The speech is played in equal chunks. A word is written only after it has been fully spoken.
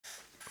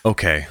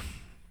Okay,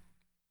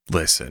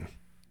 listen.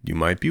 You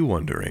might be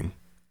wondering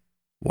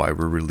why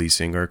we're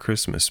releasing our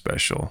Christmas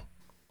special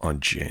on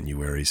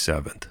January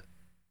 7th.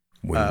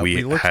 When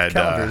we looked at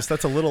calendars,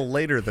 that's a little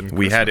later than Christmas.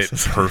 We had it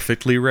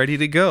perfectly ready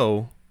to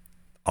go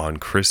on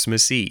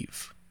Christmas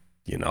Eve.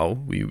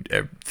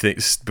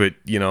 But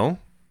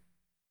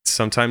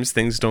sometimes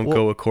things don't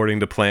go according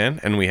to plan,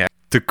 and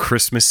the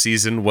Christmas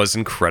season was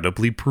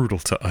incredibly brutal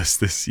to us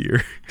this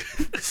year.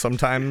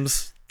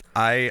 Sometimes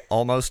I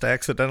almost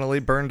accidentally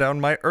burned down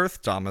my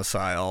Earth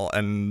domicile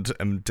and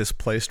am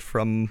displaced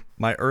from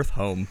my Earth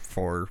home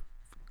for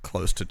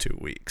close to 2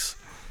 weeks.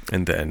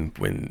 And then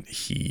when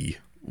he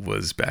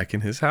was back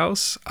in his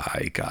house,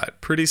 I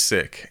got pretty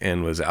sick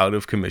and was out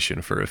of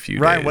commission for a few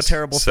days. Ryan, what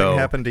terrible thing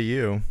happened to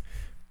you?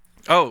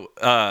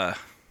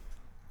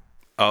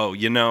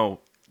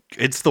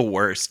 It's the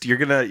worst. You're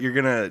gonna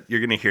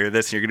hear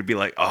this and you're gonna be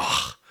like,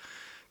 oh,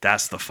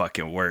 that's the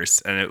fucking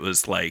worst. And it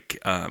was like,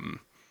 my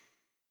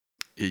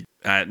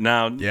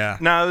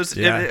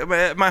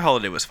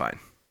holiday was fine.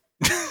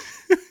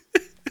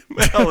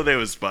 My holiday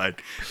was fine.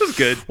 It was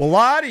good. Well,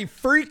 Lottie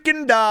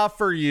freaking da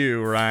for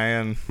you,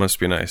 Ryan. Must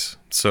be nice.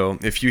 So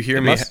if you hear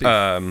me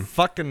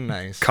fucking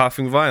nice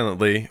coughing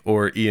violently,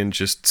 or Ian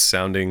just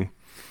sounding,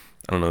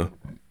 I don't know,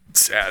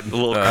 sad, a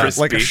little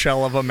crispy, like a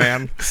shell of a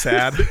man,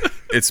 sad.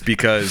 It's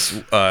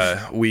because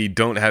we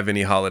don't have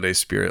any holiday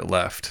spirit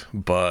left,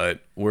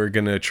 but we're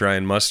gonna try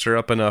and muster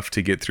up enough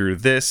to get through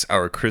this,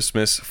 our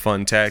Christmas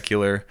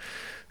funtacular.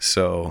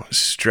 So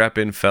strap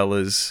in,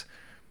 fellas.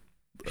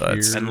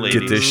 Let's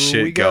get this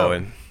shit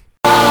going.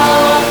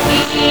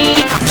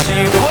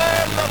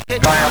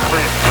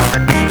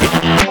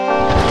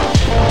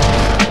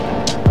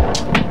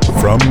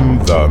 From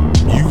the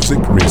Music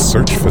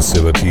Research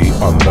Facility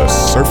on the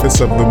surface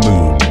of the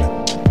moon,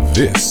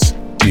 this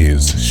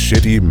is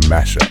Shitty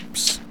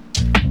Mashups.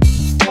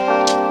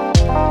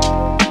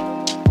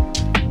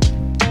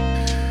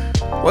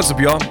 What's up,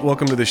 y'all?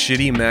 Welcome to the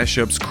Shitty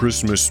Mashups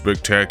Christmas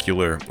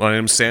Spectacular. I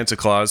am Santa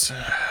Claus,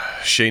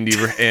 Shane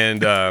Deaver,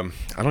 and I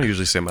don't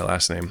usually say my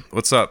last name.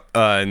 What's up?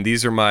 And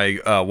these are my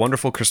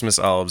wonderful Christmas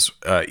elves,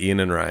 Ian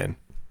and Ryan.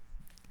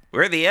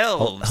 We're the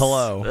elves.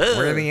 Hello.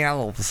 We're the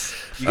elves.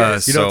 You know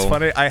what's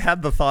funny? I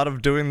had the thought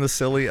of doing the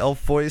silly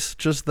elf voice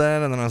just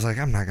then, and then I was like,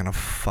 I'm not gonna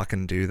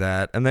fucking do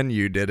that. And then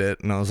you did it,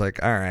 and I was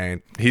like, all right.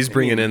 He's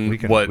bringing in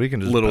what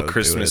little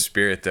Christmas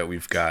spirit that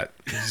we've got.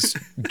 He's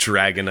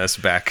dragging us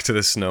back to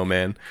the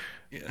snowman.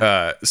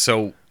 Yeah.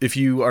 So if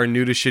you are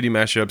new to Shitty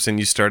Mashups and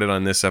you started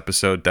on this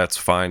episode, that's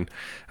fine,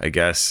 I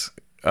guess.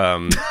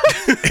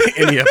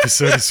 Any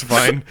episode is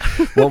fine.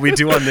 What we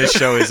do on this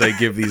show is I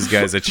give these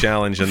guys a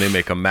challenge and they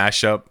make a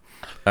mashup.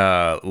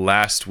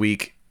 Last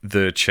week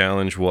the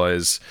challenge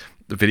was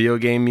the video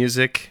game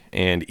music,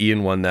 and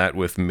Ian won that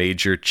with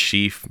Major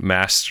Chief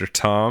Master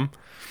Tom.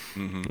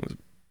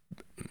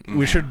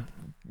 We should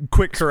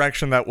quick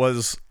correction, that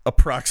was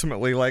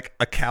approximately like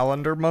a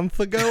calendar month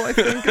ago, I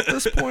think, at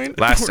this point.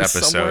 Last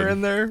episode somewhere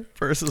in there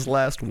versus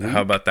last week.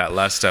 How about that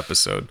last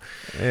episode?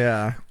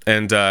 Yeah.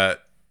 And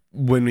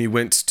when we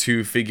went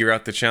to figure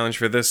out the challenge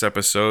for this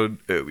episode,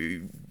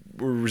 we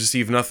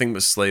received nothing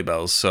but sleigh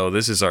bells. So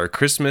this is our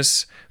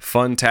Christmas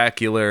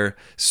funtacular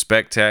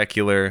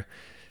spectacular.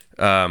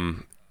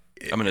 I'm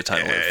gonna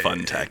title it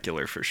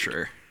funtacular for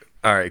sure.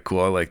 All right, cool.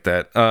 I like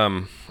that.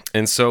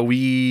 And so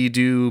we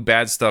do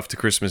bad stuff to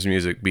Christmas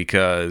music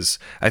because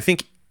I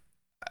think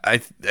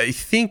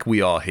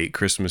we all hate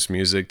Christmas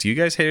music. Do you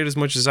guys hate it as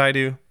much as I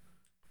do?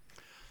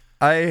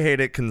 I hate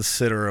it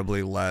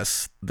considerably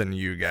less than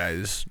you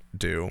guys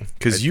do.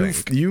 Because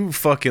you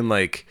fucking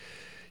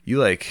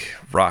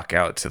rock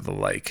out to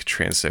the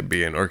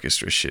Trans-Siberian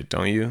Orchestra shit,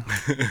 don't you?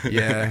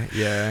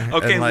 Yeah.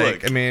 Okay, and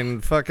look. I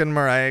mean, fucking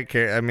Mariah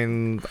Carey. I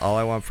mean, all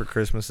I want for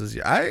Christmas is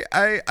you. I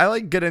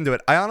get into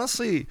it. I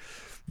honestly,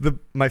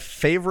 my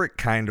favorite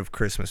kind of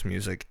Christmas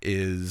music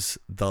is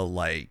the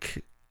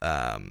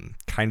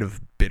kind of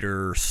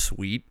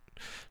bittersweet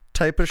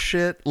type of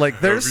shit.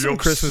 Like, there's some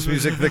Christmas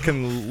music that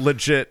can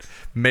legit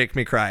make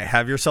me cry.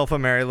 Have Yourself a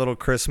Merry Little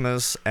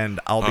Christmas and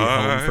I'll Be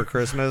Home for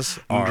Christmas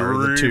are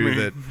the two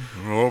that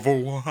of a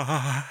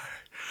white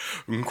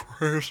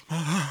Christmas.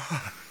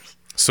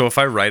 So if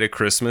I write a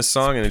Christmas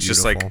song and it's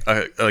just like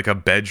a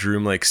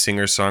bedroom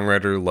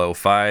singer-songwriter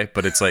lo-fi,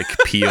 but it's like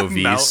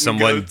POV,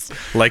 someone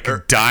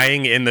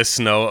dying in the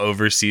snow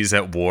overseas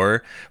at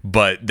war,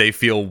 but they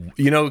feel,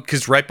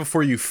 because right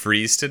before you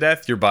freeze to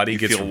death, your body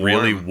gets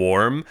really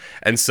warm,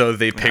 and so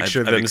they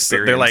picture they're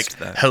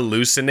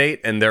hallucinate,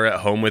 and they're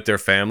at home with their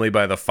family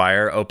by the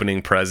fire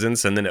opening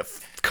presents, and then it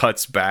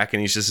cuts back and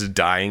he's just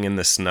dying in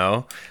the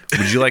snow.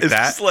 Would you like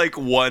that? It's like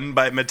One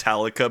by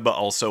Metallica, but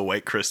also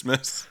White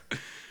Christmas.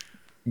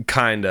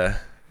 Kinda.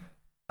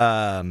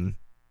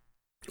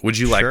 Would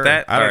you like sure.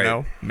 that? I don't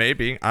know.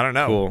 Maybe. I don't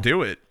know. Cool.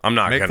 Do it. I'm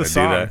not gonna do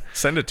that.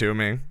 Send it to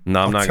me.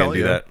 No, I'm not gonna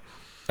do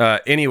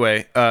that.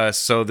 Anyway,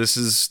 so this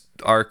is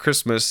our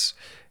Christmas,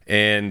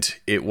 and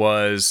it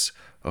was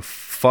a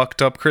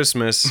fucked up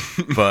Christmas,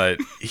 but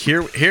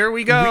here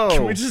we go.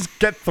 Can we just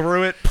get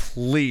through it,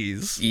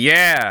 please?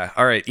 Yeah.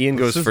 All right. Ian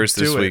goes just first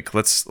this do it. week.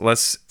 Let's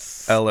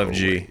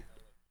LFG.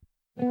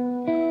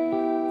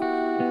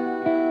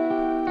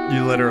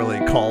 You literally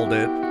called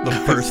it the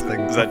first thing.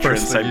 Is that the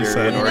first thing you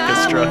Trans-Siberian said.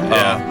 Orchestra?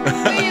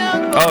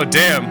 Yeah. Oh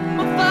damn.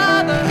 My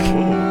father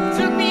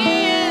took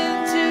me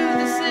into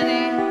the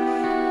city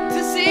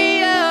to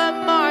see a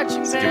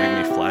marching It's giving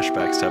me band.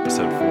 flashbacks to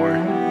episode 4.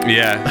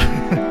 Yeah.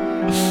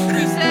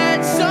 He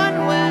said,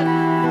 son, when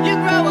you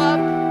grow up,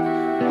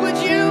 would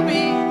you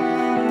be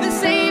the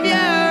savior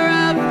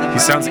of the He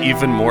sounds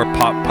even more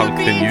pop punk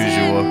than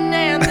usual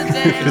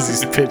Because because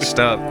he's pitched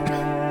up.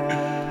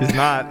 He's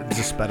not.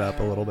 Just sped up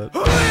a little bit.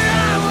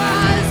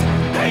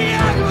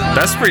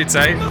 That's pretty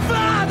tight. My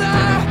father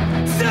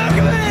took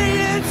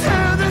me into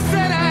the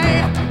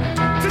city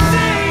to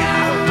see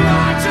a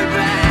marching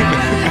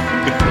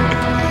band.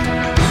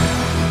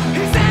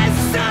 He said,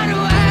 son,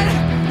 when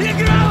you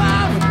grow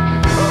up,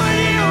 will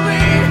you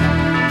be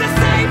the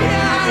savior?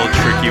 A little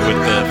tricky with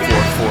the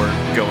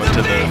 4/4 going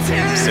to the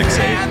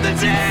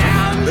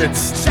 6/8.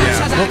 It's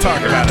we'll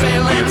talk about it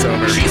when it's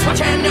over. She's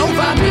watching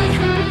over me,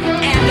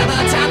 and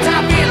other times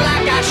I feel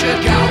like I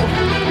should go.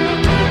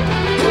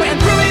 When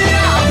through it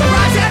all, the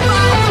rise and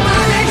fall, the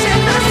bodies in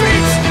the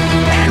streets.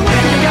 And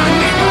when you're gone,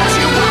 we want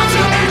you want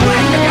to. And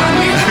when you're gone,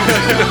 we want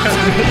you want to.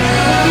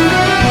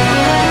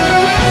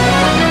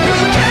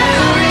 We'll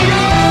carry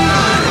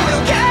on,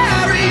 we'll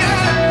carry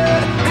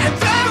on. And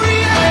carry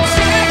on,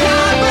 say,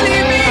 God,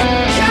 believe me,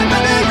 your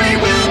memory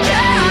will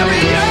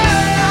carry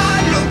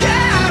on. We'll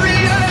carry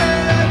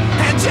on.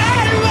 And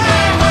tell you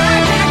I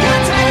can't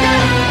contain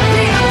it.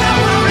 The other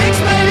won't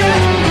explain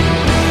it.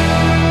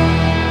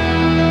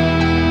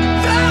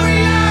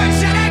 Carry on,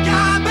 say,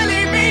 God,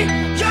 believe me,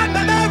 your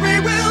memory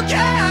will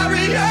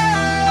carry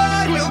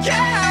on. We'll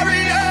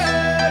carry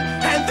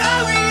on. And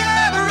though we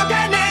are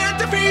broken and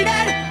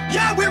defeated,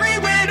 your weary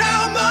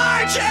widow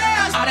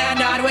marches. On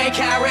and on we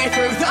carry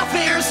through the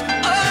fears.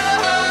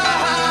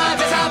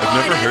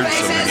 I've never heard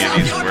so many of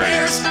these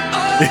words.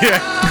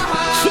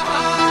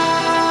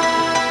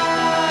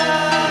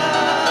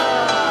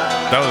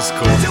 That was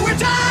cool. Do or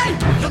die,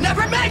 you'll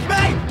never make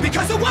me,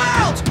 because the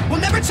world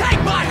will never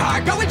take my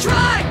heart. Go and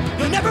try,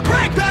 you'll never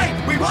break me.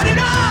 We want it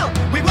all,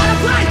 we want to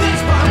play this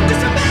part.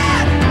 Just a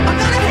man,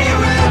 I'm not a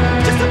hero,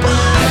 just a boy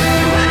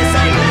who had to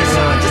sing this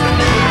song. Just a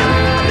man,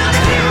 I'm not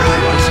a hero.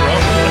 What's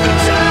wrong with it?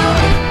 So,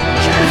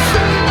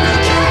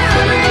 we'll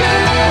carry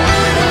on.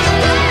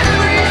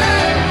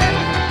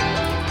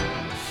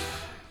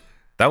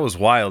 That was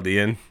wild,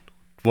 Ian.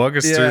 Walk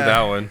us through Yeah.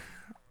 that one.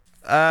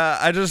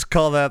 I just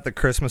call that the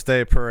Christmas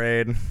Day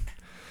Parade.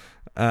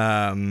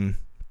 I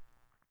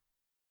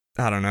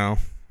don't know.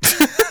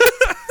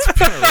 It's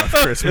been a rough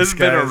Christmas, It's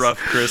been a guys. rough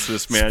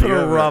Christmas, man. It's been You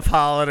a haven't- rough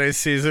holiday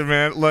season,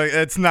 man. Look,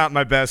 it's not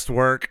my best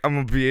work.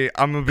 I'm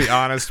gonna be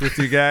honest with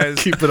you guys.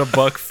 Keep it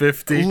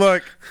 $1.50.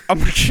 Look, I'm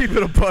gonna keep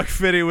it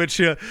 $1.50 with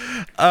you.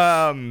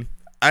 I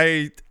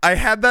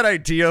had that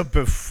idea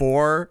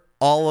before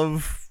all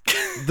of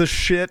the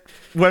shit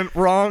went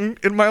wrong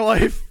in my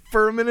life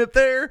for a minute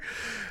there.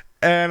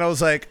 And I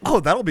was like, oh,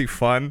 that'll be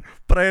fun.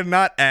 But I had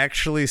not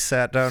actually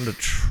sat down to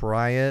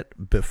try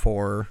it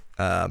before,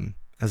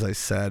 as I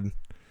said,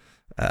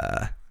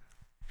 I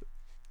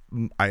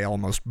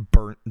almost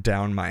burnt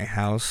down my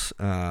house.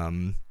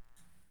 And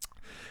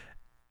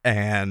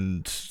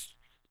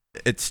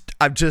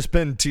I've just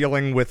been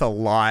dealing with a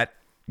lot,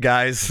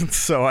 guys.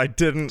 So I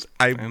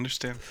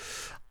understand.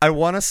 I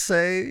want to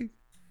say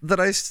that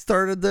I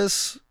started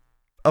this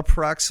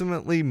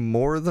approximately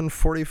more than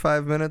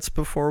 45 minutes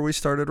before we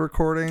started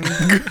recording. But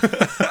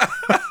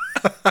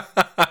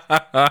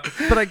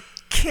I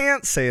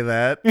can't say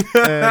that,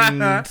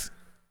 and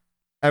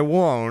I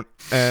won't.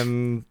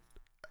 And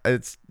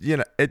it's,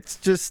 it's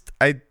just,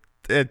 I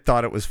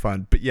thought it was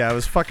fun. But yeah, it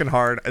was fucking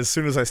hard. As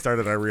soon as I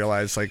started, I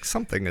realized like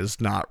something is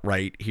not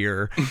right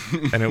here.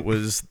 And it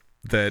was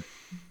that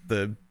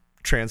the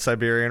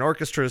Trans-Siberian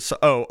Orchestra.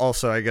 Oh,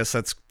 also, I guess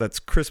that's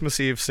Christmas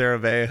Eve,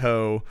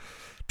 Sarajevo,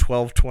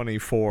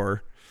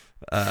 1224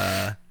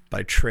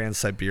 by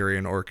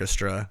Trans-Siberian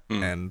Orchestra,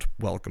 and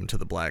Welcome to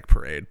the Black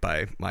Parade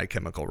by My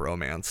Chemical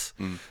Romance.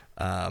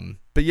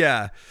 But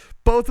yeah,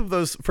 both of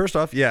those, first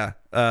off,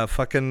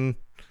 fucking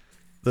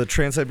the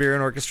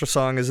Trans-Siberian Orchestra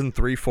song is in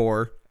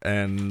 3/4,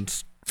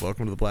 and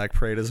Welcome to the Black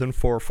Parade is in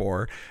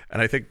 4/4,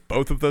 and I think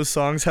both of those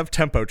songs have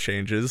tempo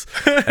changes,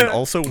 and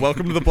also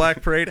Welcome to the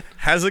Black Parade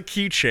has a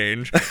key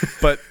change,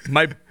 but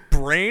my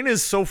brain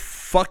is so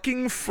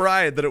fucking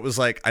fried that it was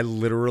like, I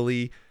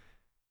literally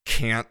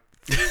can't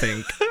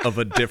think of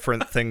a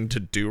different thing to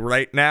do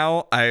right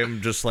now. I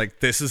am just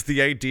like, this is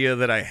the idea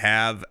that I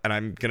have, and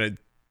I'm gonna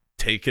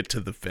take it to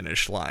the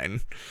finish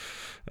line.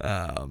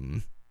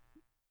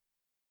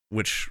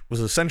 Which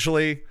was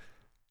essentially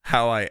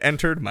how I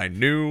entered my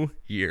new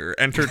year.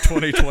 Entered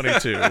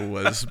 2022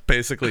 was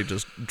basically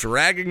just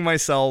dragging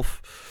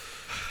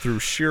myself through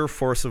sheer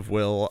force of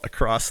will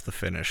across the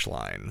finish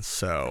line.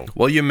 So,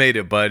 Well, you made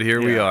it, bud.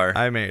 Here we are.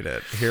 I made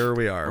it. Here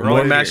we are. More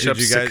What did mashups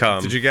you guys, to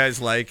come. Did you guys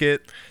like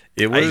it?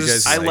 It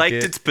was. I like liked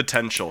it? its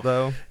potential.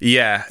 Though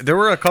Yeah, there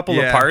were a couple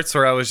of Yeah. parts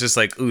where I was just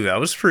like, "Ooh, that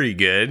was pretty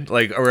good."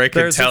 Like, or I could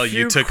There's a tell you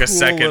few took a cool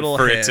second little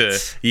for hits.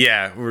 it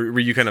to, where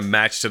you kind of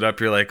matched it up.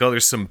 You're like, "Oh,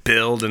 there's some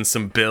build and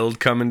some build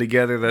coming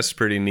together. That's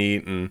pretty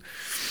neat." And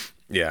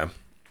yeah,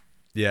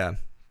 yeah.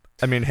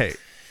 I mean, hey,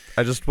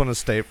 I just want to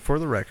state for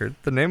the record,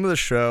 the name of the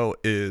show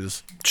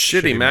is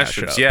shitty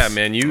mashups. Yeah,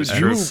 man, you.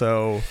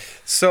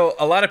 So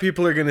a lot of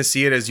people are going to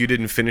see it as you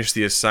didn't finish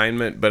the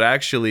assignment, but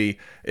actually,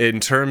 in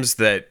terms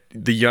that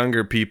the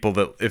younger people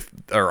that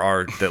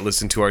that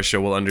listen to our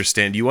show will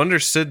understand, you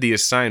understood the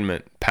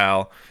assignment,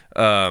 pal.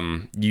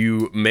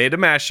 You made a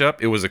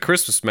mashup. It was a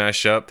Christmas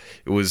mashup.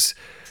 It was,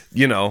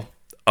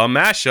 a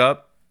mashup.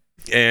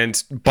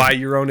 And by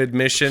your own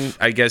admission,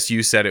 I guess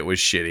you said it was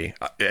shitty.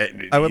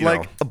 I would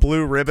like a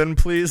blue ribbon,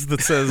 please,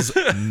 that says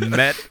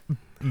met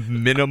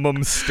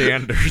minimum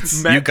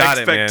standards. Met You got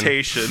it, man.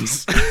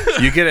 expectations.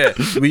 You get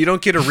well, you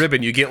don't get a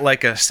ribbon. You get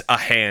like a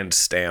hand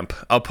stamp.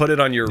 I'll put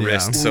it on your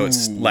wrist so it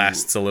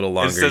lasts a little It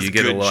longer. says You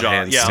get a good little job.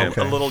 hand Yeah, stamp.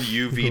 a little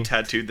UV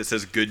tattooed that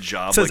says "good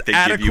job." It says like they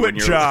give you when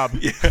adequate you're job.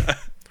 Yeah,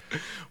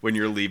 when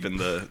you're leaving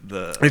the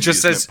It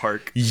just amusement says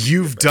park.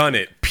 you've done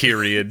it.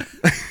 Period.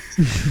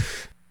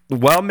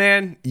 Well,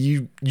 man,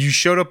 you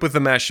showed up with a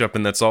mashup,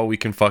 and that's all we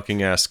can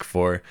fucking ask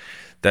for.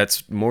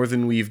 That's more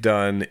than we've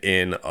done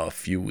in a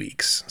few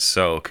weeks.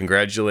 So,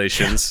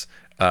 congratulations.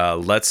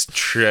 Let's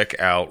check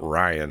out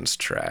Ryan's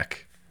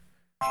track.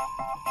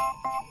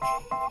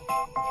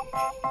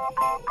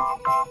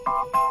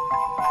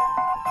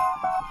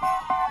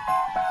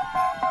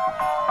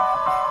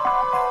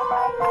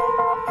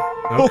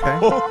 Okay.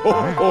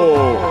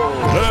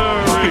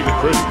 Merry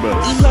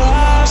Christmas.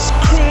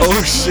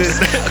 Oh shit!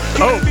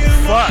 Oh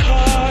fuck!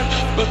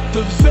 But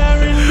the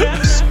very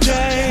next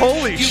day,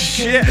 Holy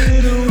shit!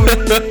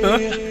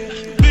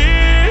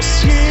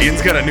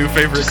 Ian's got a new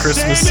favorite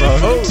Christmas song.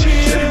 oh,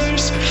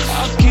 tears,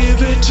 I'll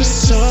give it to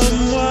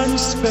someone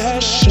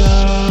special.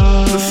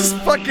 This is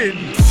fucking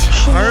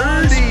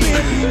hardy.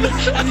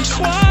 And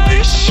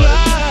twice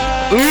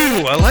shy.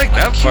 Ooh, I like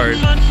that part.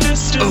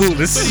 Oh,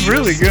 this is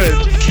really good.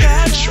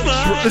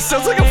 This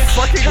sounds like a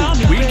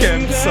fucking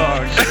weekend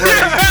song.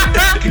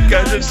 It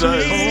kind of does.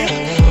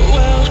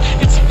 Well,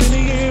 it's been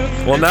a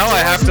year. Well, now I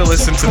have to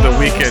listen to The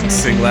Weeknd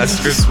sing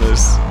Last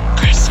Christmas.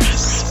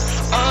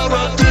 Christmas. I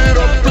wrapped it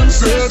up and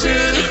said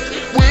it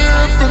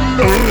with the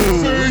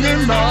note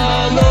saying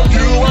I love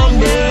you, I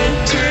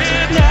meant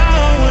it.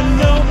 Now I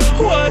know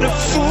what a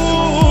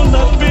fool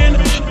I've been.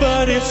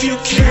 But if you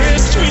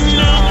kissed me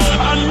now,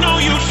 I know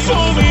you'd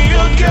fool me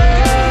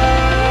again.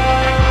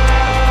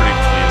 Pretty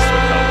pleased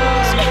with how well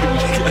this song came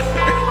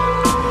together.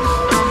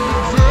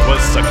 It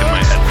was stuck in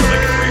my head for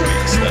like 3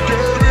 weeks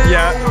though.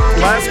 Yeah,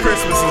 Last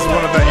Christmas is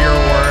one of the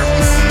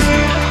earworms.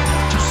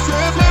 to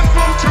save me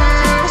from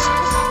tears.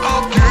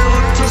 I'll give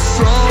it to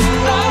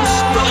someone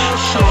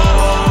special.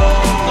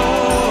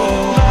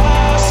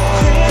 Last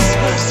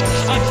Christmas,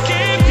 I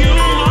gave you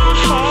my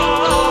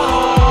heart.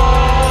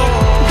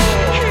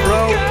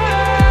 Bro,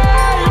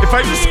 if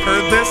I just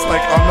heard this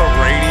like on the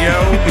radio,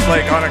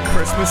 like on a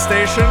Christmas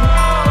station,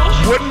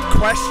 wouldn't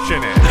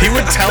question it. He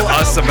would tell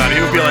us about it.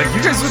 He would be like,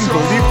 "You guys wouldn't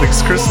believe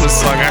this Christmas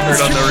song I heard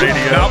on the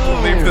radio." Not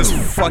believe this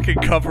fucking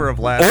cover of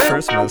Last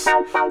Christmas.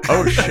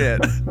 Oh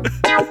shit.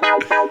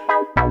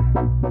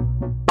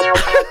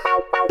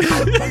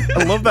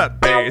 I love that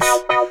bass.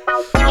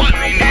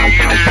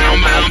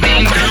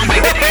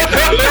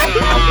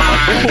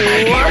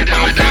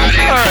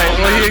 Alright,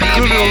 well, he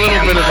included a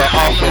little bit of the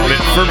awful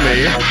bit for me.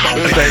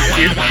 Thank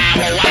you.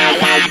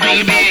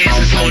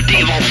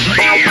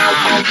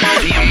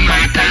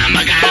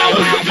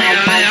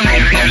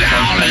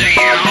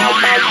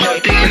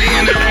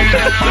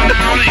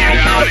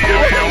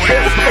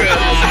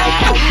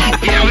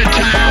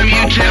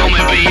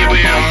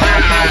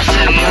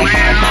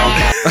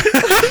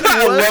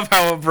 I love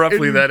how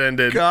abruptly that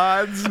ended.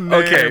 God's name.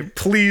 Okay,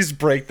 please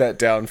break that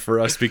down for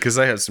us because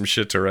I had some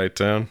shit to write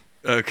down.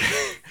 Okay.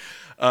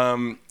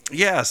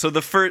 Yeah, so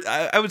the first,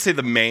 I would say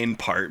the main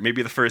part,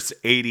 maybe the first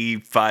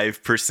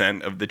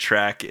 85% of the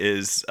track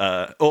is,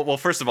 well,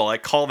 first of all, I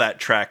call that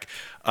track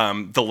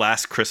The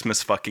Last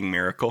Christmas Fucking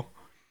Miracle.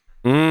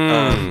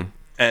 And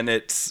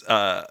it's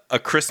A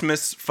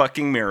Christmas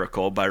Fucking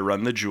Miracle by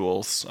Run the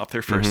Jewels off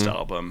their first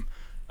album.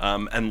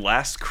 And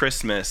Last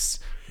Christmas,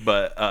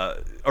 but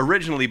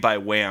originally by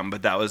Wham,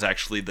 but that was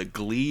actually the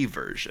Glee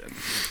version.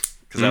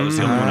 Because that was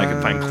the only one I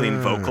could find clean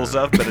vocals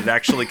of, but it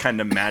actually kind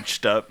of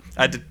matched up.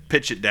 I had to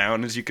pitch it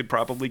down, as you could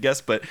probably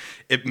guess, but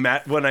it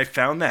when I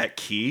found that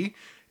key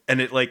and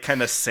it like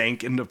kind of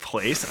sank into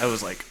place, I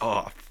was like,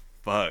 oh,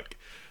 fuck.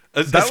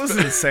 That was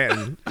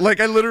insane. Like,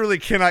 I literally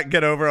cannot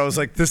get over. I was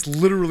like, this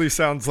literally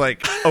sounds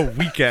like a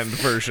Weekend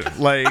version.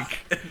 Like,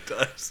 It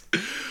does.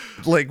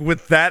 like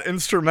with that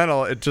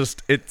instrumental, it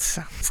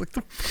sounds like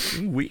the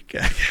fucking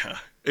Weekend.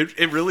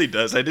 It really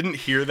does. I didn't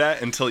hear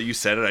that until you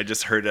said it. I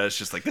just heard it. I was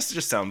just like, this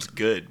just sounds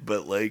good.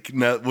 But like,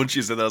 no, once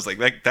you said that, I was like,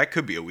 that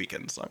could be a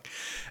Weeknd song.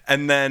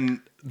 And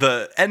then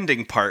the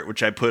ending part,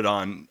 which I put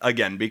on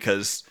again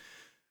because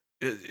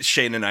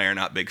Shane and I are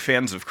not big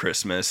fans of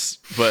Christmas,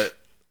 but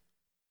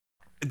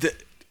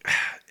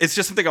it's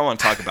just something I want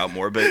to talk about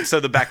more. But so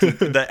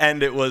the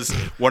end, it was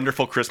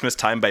 "Wonderful Christmas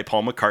Time" by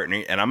Paul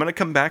McCartney, and I'm going to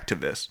come back to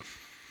this.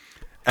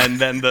 And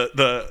then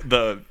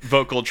the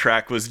vocal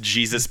track was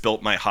 "Jesus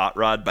Built My Hot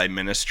Rod" by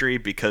Ministry,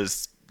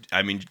 because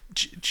I mean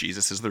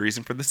Jesus is the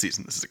reason for the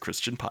season. This is a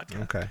Christian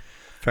podcast. Okay,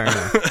 fair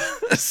enough.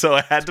 So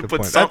I had to put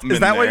Point. something Is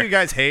in that there. what you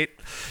guys hate?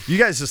 You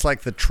guys just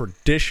like the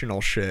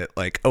traditional shit,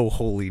 like "Oh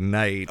Holy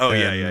Night." Oh,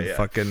 and yeah.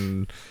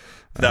 Fucking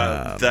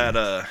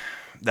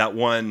that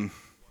one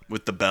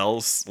with the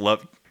bells.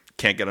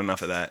 Can't get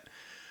enough of that.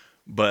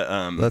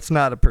 But that's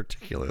not a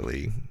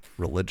particularly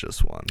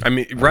religious one. I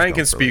mean, I Ryan don't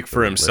can speak really for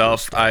religious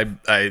himself. stuff.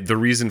 I the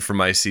reason for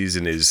my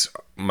season is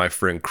my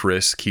friend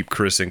Chris. Keep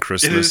Chris in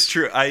Christmas. it is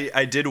true.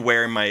 I did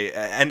wear my,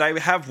 and I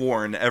have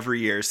worn every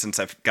year since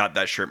I've got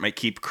that shirt, my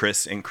Keep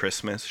Chris in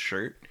Christmas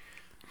shirt,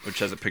 which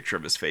has a picture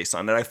of his face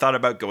on it. I thought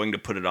about going to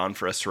put it on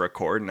for us to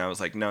record, and I was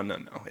like, no.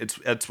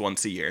 It's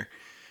once a year.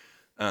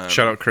 Shout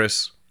out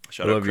Chris.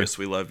 Shout We out love Chris.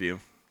 We love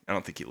you. I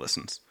don't think he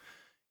listens.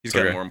 He's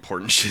Okay. got more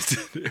important shit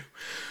to do.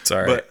 It's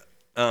all right.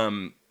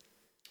 But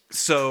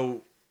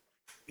so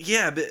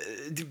yeah,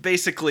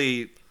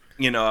 basically,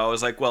 you know, I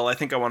was like, well, I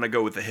think I want to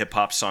go with a hip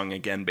hop song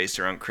again based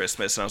around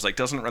Christmas, and I was like,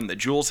 doesn't Run the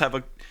Jewels have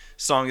a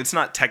song? It's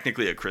not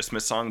technically a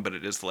Christmas song, but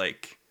it is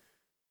like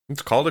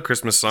It's called a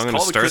Christmas song, and it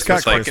called a starts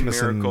Christmas with like fucking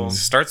miracle. and-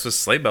 starts with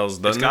sleigh bells,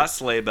 It's doesn't got it?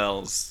 sleigh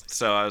bells,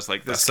 so I was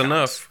like, this That's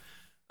counts.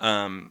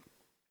 enough.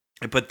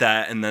 I put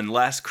that, and then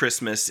Last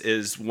Christmas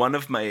is one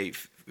of my,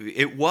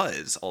 it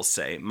was, I'll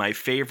say, my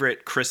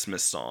favorite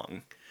Christmas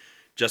song,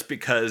 just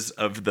because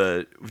of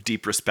the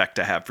deep respect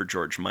I have for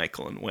George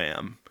Michael and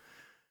Wham.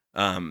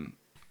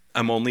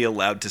 I'm only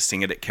allowed to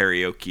sing it at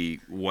karaoke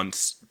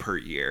once per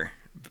year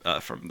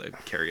from the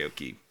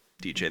karaoke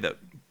DJ that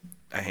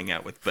I hang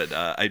out with, but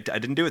I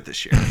didn't do it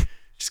this year,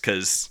 just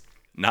because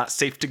not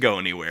safe to go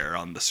anywhere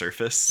on the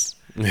surface.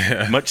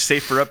 Yeah. Much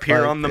safer up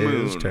here Life on the is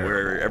moon, terrible.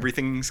 where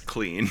everything's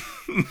clean.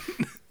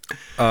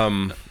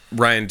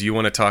 Ryan, do you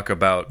want to talk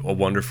about A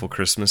Wonderful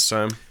Christmas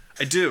Time?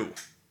 I do.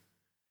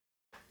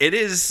 It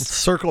is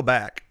Circle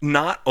back.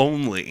 not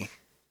only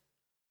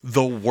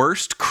the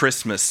worst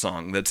Christmas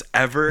song that's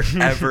ever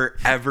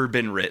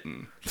been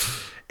written.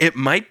 It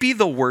might be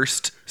the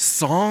worst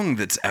song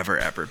that's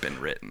ever been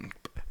written.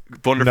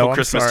 Wonderful No, I'm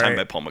Christmas sorry. Time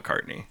by Paul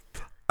McCartney.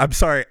 I'm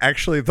sorry.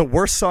 Actually, the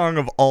worst song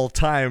of all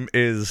time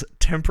is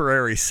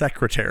 "Temporary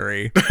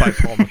Secretary" by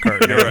Paul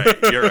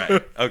McCartney. You're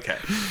right. Okay.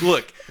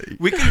 Look,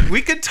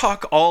 we could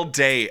talk all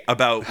day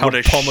about How what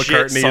a Paul shit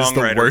McCartney is the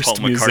songwriter worst Paul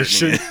McCartney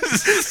musician.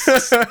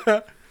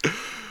 is.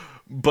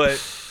 But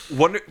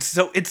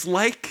so it's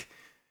like,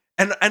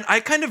 and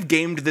I kind of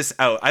gamed this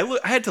out. I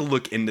had to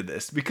look into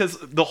this because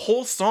the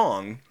whole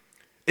song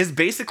is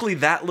basically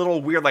that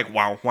little weird like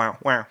wow wow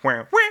wow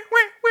wow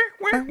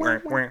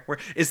wow.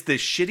 It's the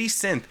shitty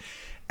synth.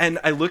 And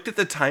I looked at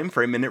the time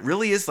frame, and it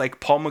really is like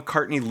Paul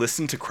McCartney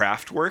listened to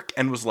Kraftwerk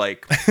and was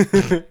like,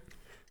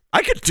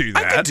 I could do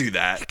that. I could do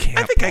that. can't,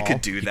 I think I Paul.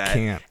 could do You that.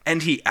 can't.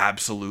 And he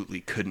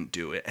absolutely couldn't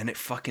do it. And it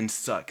fucking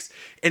sucks.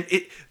 And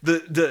it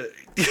the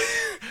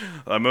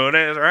the moon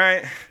is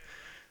right.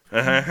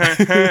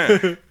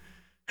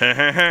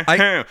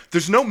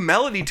 There's no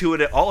melody to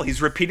it at all.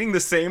 He's repeating the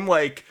same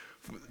like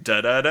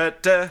da da da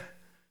da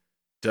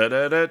da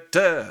da da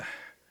da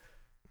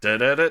da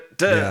da da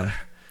da. Yeah.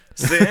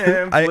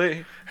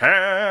 Simply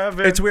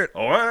having It's weird.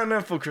 a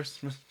wonderful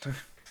Christmas time.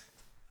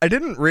 I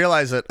didn't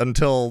realize it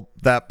until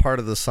that part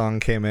of the song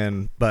came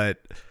in, but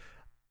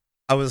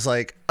I was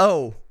like,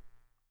 oh,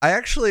 I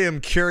actually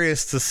am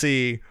curious to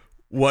see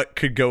what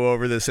could go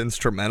over this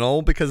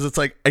instrumental, because it's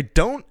like, I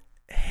don't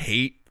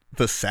hate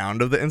the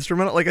sound of the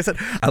instrumental. Like I said,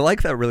 I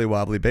like that really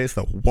wobbly bass,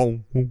 the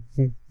whoa, whoa,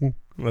 whoa, whoa.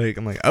 Like,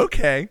 I'm like,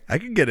 okay, I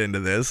can get into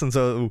this. And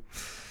so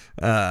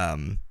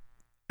I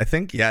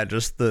think, yeah,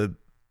 just the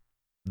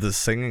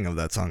singing of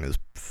that song is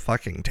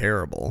fucking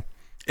terrible.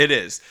 It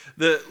is.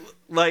 The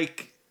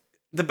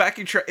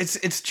backing track,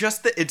 it's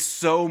just that it's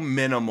so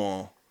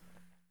minimal,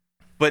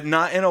 but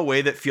not in a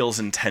way that feels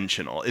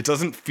intentional. It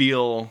doesn't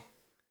feel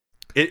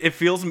it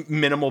feels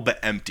minimal but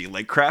empty.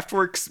 Like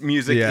Kraftwerk's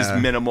music Yeah.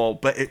 is minimal,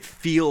 but it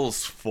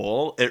feels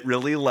full. It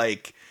really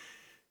like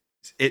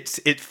it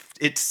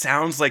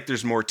sounds like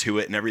there's more to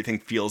it, and everything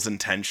feels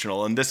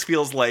intentional. And this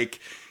feels like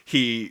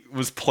he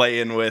was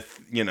playing with,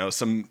 you know,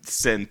 some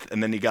synth,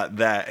 and then he got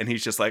that, and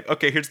he's just like,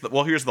 okay, here's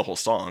the whole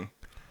song.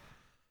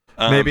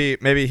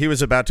 Maybe he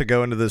was about to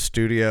go into the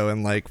studio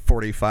in like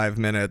 45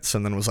 minutes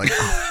and then was like,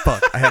 oh,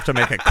 fuck, I have to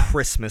make a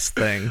Christmas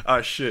thing.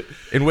 Oh shit.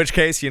 In which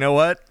case, you know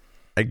what?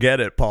 I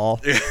get it,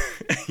 Paul.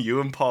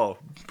 You and Paul,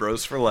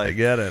 bros for I life.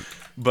 get it.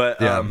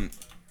 But Yeah.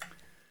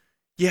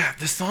 yeah,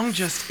 the song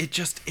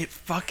it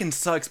fucking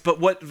sucks. But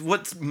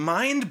what's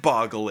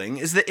mind-boggling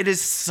is that it is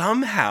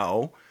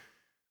somehow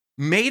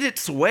made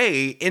its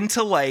way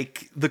into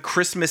like the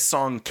Christmas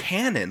song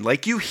canon.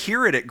 Like you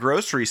hear it at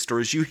grocery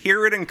stores, you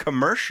hear it in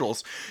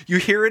commercials, you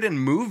hear it in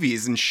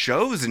movies and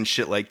shows and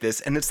shit like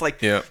this. And it's like,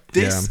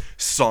 this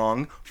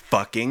song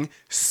fucking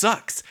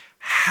sucks.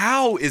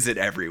 How is it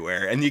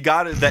everywhere? And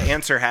the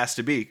answer has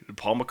to be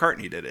Paul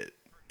McCartney did it.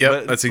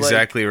 Yep, that's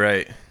exactly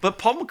right. But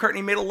Paul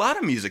McCartney made a lot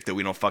of music that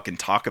we don't fucking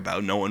talk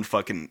about. No one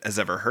fucking has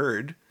ever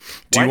heard.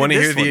 Do you want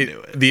to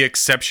hear the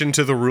exception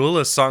to the rule?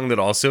 A song that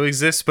also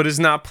exists but is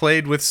not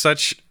played with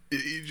such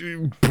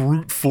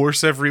brute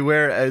force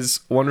everywhere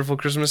as Wonderful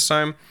Christmas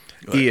Time?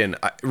 What? Ian,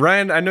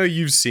 Ryan, I know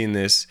you've seen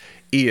this.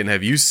 Ian,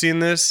 have you seen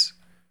this?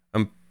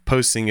 I'm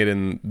posting it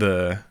in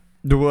the...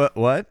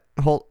 What?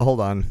 Hold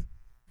on.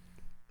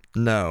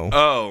 No.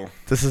 Oh.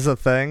 This is a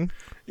thing?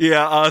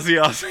 Yeah,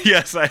 Ozzy.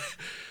 Yes,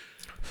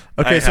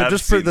 Okay, so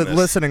just for the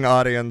listening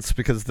audience,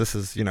 because this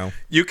is,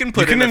 you can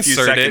put in a few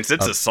seconds.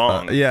 It's a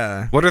song.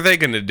 Yeah. What are they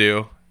going to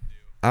do?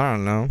 I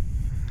don't know.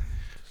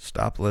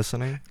 Stop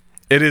listening.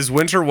 It is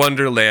Winter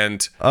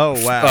Wonderland.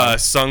 Oh, wow.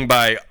 Sung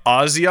by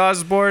Ozzy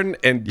Osbourne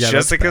and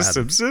Jessica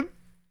Simpson.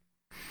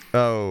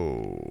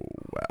 Oh,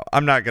 wow.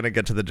 I'm not going to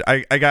get to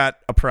the... I got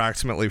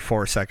approximately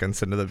 4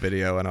 seconds into the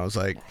video, and I was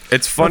like...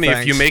 It's funny,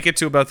 if you make it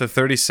to about the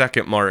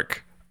 30-second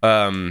mark...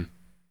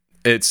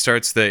 it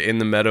starts the "in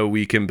the meadow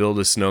we can build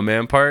a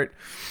snowman" part,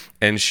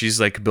 and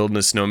she's like building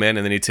a snowman,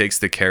 and then he takes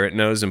the carrot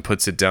nose and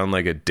puts it down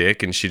like a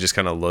dick, and she just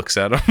kind of looks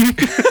at him.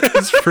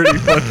 It's pretty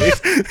funny.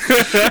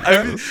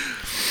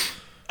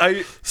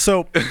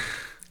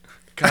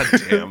 God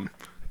damn.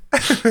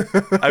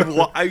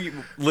 I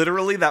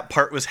literally, that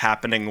part was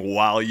happening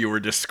while you were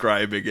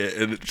describing it,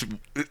 and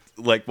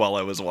like while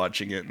I was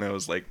watching it, and I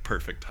was like,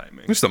 perfect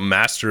timing. Just a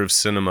master of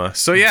cinema.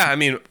 So yeah,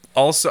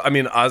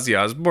 Ozzy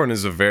Osbourne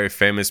is a very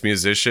famous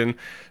musician.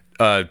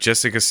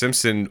 Jessica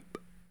Simpson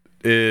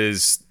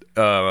is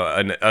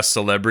a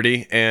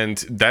celebrity, and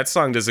that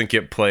song doesn't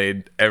get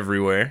played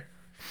everywhere.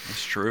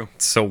 That's true.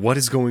 So what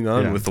is going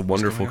on with the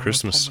Wonderful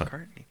Christmas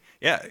song?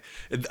 Yeah,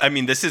 I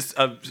mean, this is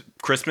a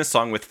Christmas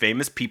song with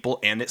famous people,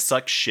 and it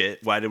sucks shit.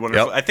 Why did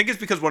Wonderful? Yep. I think it's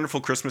because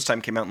Wonderful Christmas Time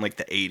came out in like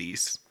the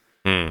 80s.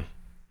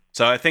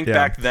 So I think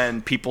back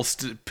then, Paul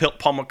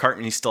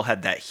McCartney still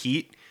had that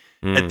heat.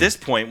 At this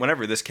point,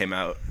 whenever this came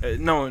out,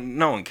 no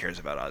one cares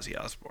about Ozzy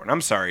Osbourne.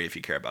 I'm sorry if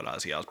you care about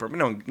Ozzy Osbourne, but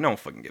no one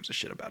fucking gives a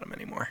shit about him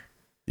anymore.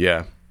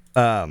 Yeah.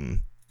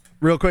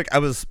 Real quick, I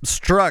was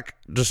struck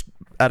just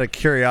out of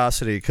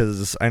curiosity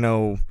because I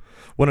know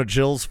one of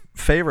Jill's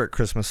favorite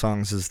Christmas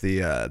songs is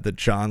the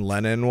John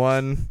Lennon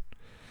one.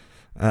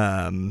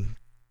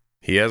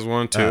 He has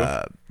one too.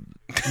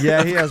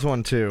 Yeah, he has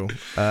one too.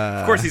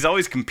 Of course, he's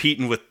always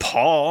competing with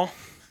Paul.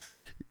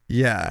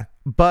 Yeah,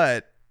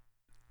 but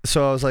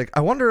so I was like,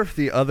 I wonder if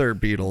the other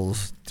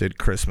Beatles did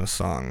Christmas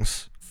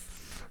songs.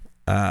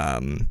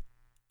 And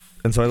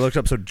so I looked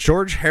up. So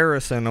George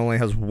Harrison only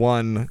has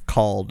one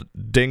called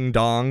 "Ding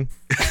Dong."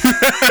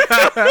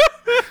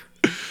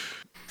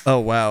 Oh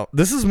wow,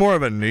 this is more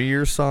of a New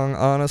Year's song,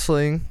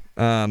 honestly.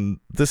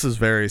 This is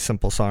very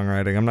simple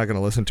songwriting. I'm not going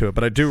to listen to it,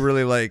 but I do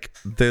really like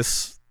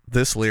this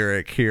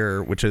lyric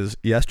here, which is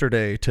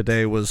 "Yesterday,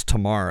 today was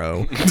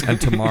tomorrow, and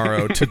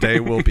tomorrow, today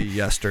will be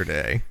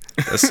yesterday."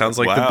 That sounds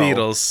like the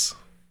Beatles.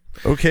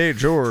 Okay,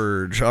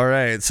 George. All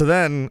right. So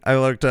then I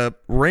looked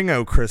up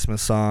Ringo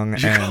Christmas song.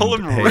 Did you call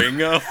him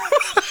Ringo?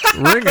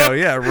 Ringo,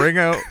 yeah,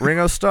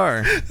 Ringo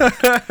Starr,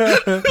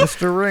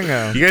 Mr.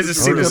 Ringo. You guys have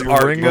seen his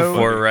art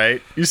before,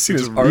 right? You've seen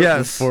his art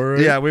before,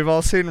 right? Yeah, we've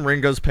all seen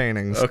Ringo's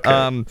paintings.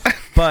 Okay.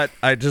 But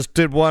I just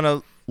did want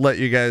to let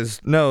you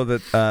guys know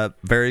that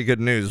very good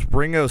news.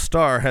 Ringo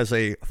Starr has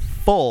a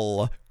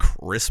full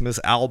Christmas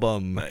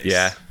album. Nice.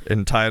 Yeah,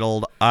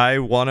 entitled "I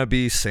Wanna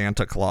Be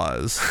Santa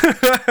Claus."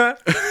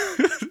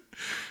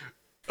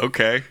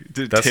 Okay,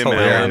 that's Tim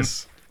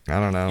hilarious. I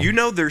don't know. You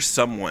know, there's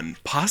someone,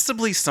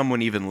 possibly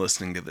someone even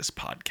listening to this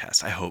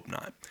podcast. I hope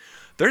not.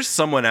 There's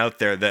someone out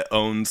there that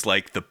owns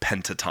like the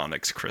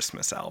Pentatonix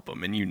Christmas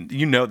album, and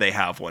you know they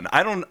have one.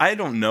 I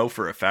don't know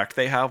for a fact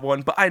they have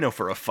one, but I know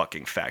for a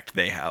fucking fact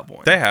they have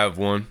one. They have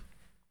one.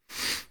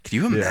 Can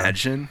you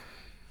imagine?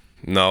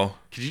 No.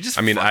 Could you just?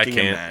 I can't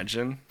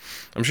imagine.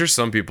 I'm sure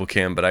some people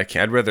can, but I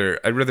can't.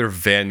 I'd rather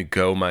Van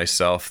Gogh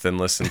myself than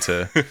listen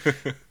to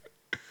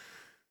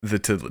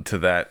to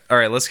that. All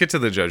right, let's get to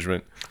the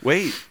judgment.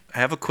 Wait, I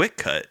have a quick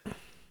cut.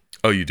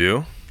 Oh, you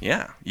do?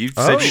 Yeah, you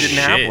said you didn't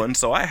have one,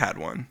 so I had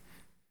one.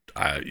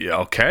 Yeah,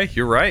 okay,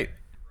 you're right.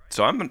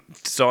 So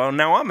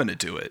now I'm gonna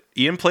do it.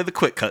 Ian, play the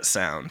quick cut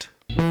sound.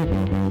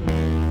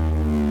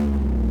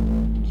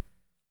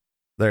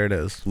 There it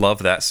is.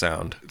 Love that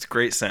sound. It's a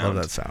great sound. Love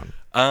that sound.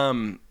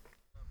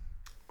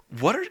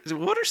 What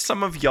are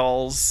some of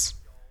y'all's,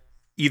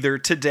 either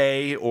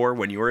today or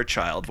when you were a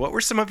child, what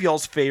were some of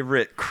y'all's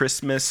favorite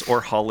Christmas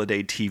or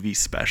holiday TV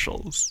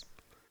specials?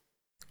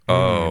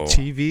 Oh,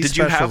 TV. Did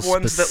you have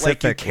ones that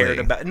like you cared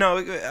about? No,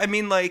 I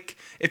mean, like,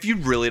 if you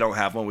really don't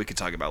have one, we could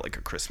talk about like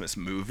a Christmas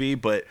movie.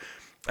 But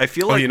I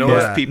feel like you know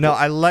most what? people. No,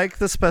 I like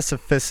the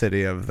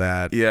specificity of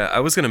that. Yeah, I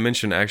was gonna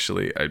mention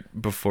actually,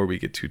 before we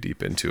get too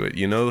deep into it,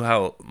 you know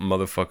how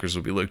motherfuckers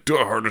will be like, "Die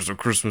Hard is a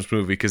Christmas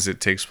movie" because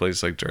it takes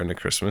place like during a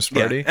Christmas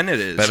party. Yeah, and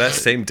it is. By that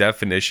same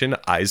definition,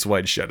 Eyes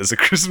Wide Shut is a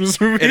Christmas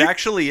movie. It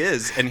actually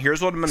is, and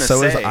here's what I'm going to So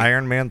say. is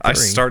Iron Man 3. I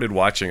started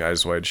watching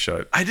Eyes Wide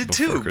Shut. I did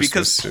before too,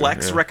 because Christmas,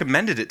 Plex yeah.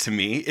 recommended it to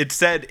me. It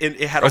said it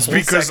had a That's whole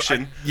because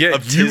section you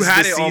of Tis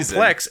had the it on Season.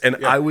 Plex, and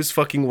Yeah. I was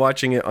fucking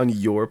watching it on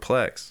your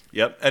Plex.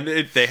 Yep, and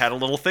they had a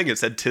little thing. It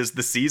said "Tis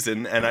the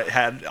Season," and I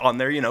had on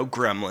there,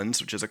 Gremlins,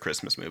 which is a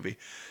Christmas movie.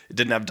 It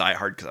didn't have Die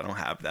Hard because I don't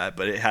have that,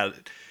 but it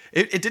had.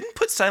 It didn't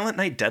put Silent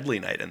Night, Deadly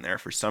Night in there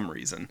for some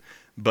reason,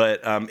 but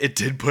it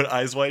did put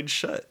Eyes Wide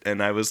Shut,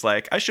 and I was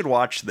like, I should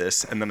watch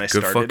this, and then I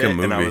Good started it,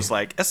 fucking and I movie. was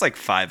like, it's like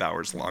 5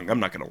 hours long. I'm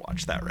not gonna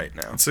watch that right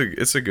now.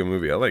 It's a good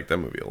movie. I like that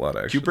movie a lot.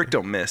 Actually, Kubrick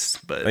don't miss,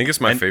 but I think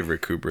it's my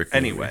favorite Kubrick movie.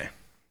 Anyway,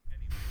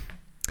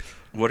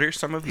 what are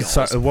some of y'all's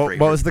So, what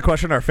was the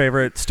question? Our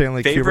favorite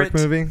Stanley favorite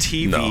Kubrick movie?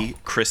 TV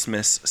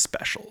Christmas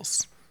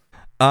specials?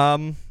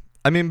 I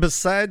mean,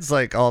 besides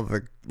like all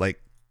the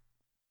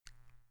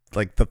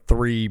like the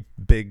three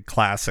big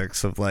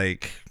classics of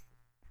like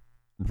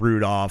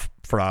Rudolph,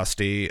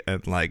 Frosty,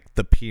 and like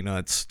the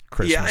Peanuts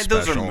Christmas Yeah,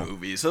 those special. are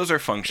movies. Those are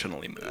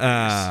functionally movies.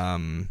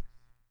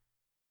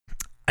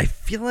 I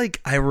feel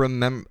like I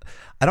remember.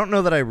 I don't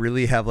know that I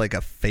really have like a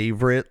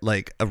favorite,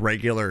 like a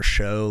regular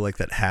show like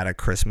that had a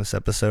Christmas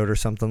episode or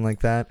something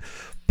like that.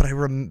 But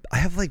I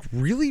have like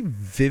really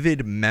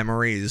vivid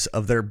memories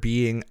of there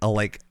being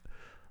a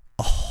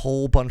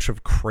whole bunch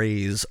of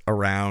craze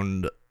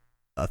around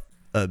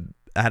a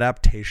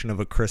adaptation of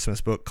a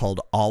Christmas book called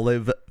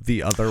Olive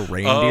the Other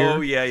Reindeer.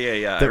 Oh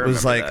yeah. That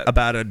was like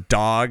about a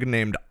dog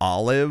named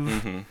Olive.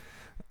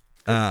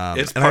 It's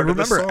And I part of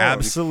the remember song.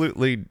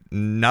 absolutely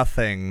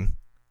nothing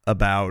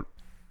about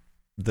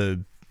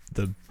the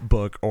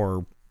book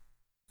or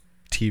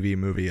TV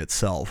movie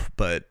itself,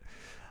 but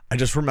I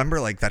just remember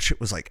like that shit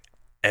was like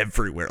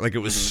everywhere. Like it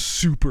was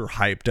super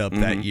hyped up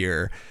that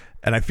year,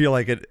 and I feel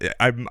like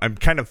I'm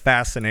kind of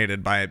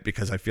fascinated by it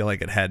because I feel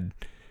like it had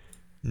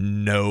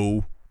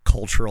no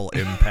cultural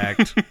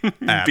impact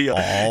at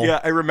all. Yeah,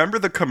 I remember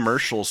the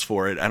commercials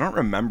for it. I don't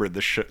remember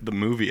the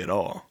movie at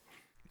all.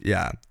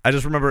 Yeah, I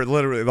just remember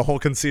literally the whole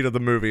conceit of the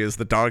movie is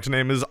the dog's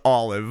name is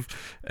Olive,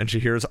 and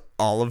she hears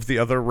all of the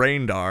other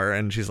reindeer,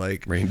 and she's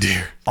like,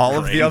 Reindeer. all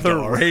of the other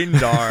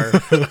reindeer.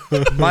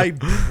 My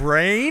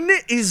brain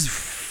is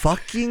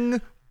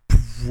fucking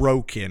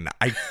broken.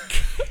 I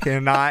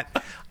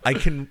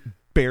can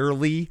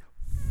barely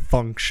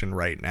function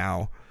right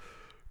now.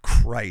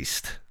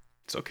 Christ.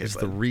 It's okay, Is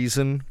bud. the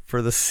reason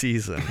for the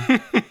season.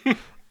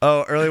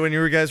 Oh, earlier when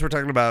you guys were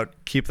talking about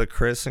Keep the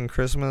Chris and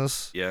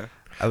Christmas. Yeah.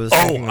 I was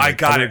thinking, I like,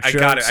 got other it. I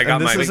got it. jokes, I got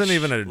and this mine. isn't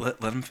even a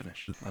Let him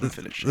finish. Let him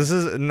finish. This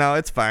is no,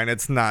 it's fine.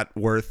 It's not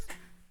worth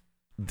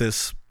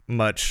this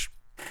much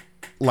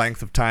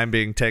length of time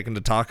being taken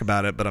to talk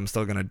about it, but I'm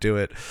still gonna do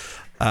it.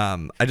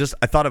 I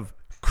thought of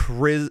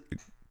Riz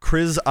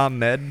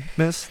Ahmed,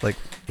 like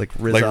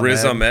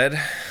Riz Ahmed,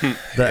 Ahmed.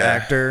 the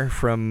actor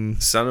from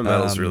Sound of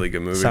Metal's a really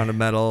good movie. Sound of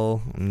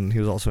Metal, and he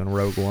was also in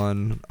Rogue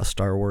One, A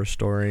Star Wars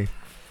Story.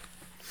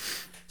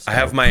 I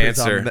have my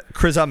answer.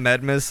 Riz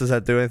Ahmed, does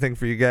that do anything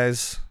for you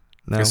guys?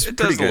 No, It's It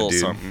does pretty a good, little dude.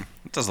 something.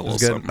 It does a little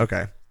It's good. something.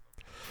 Okay,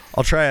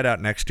 I'll try it out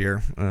next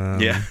year.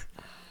 Yeah.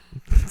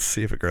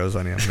 See if it grows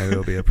on you. Maybe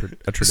it'll be a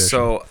tradition.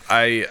 So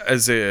I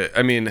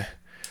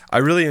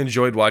really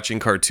enjoyed watching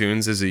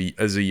cartoons as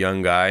a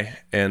young guy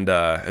and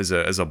as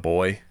a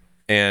boy,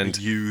 and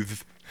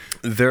Youth.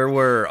 there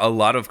were a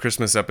lot of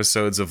Christmas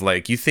episodes of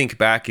like you think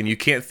back and you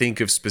can't think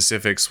of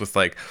specifics with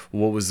like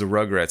what was the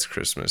Rugrats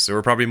Christmas. There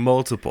were probably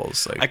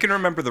multiples. Like I can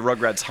remember the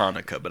Rugrats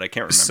Hanukkah, but I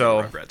can't remember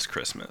So- the Rugrats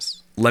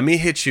Christmas. let me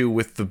hit you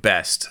with the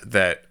best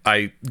that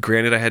I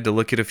had to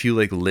look at a few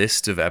like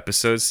list of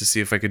episodes to see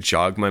if I could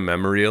jog my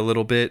memory a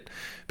little bit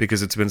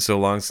because it's been so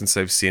long since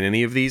I've seen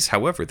any of these.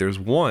 However, there's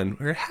one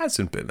where it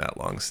hasn't been that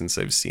long since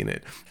I've seen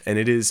it, and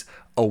it is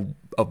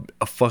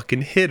a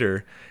fucking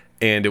hitter.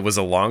 And it was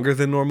a longer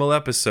than normal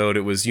episode.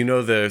 It was,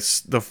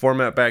 the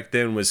format back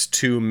then was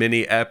 2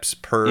 mini eps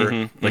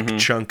per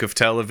chunk of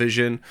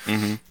television.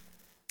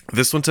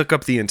 This one took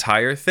up the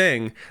entire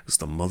thing. It was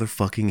the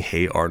motherfucking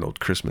Hey Arnold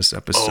Christmas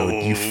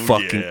episode. You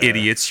fucking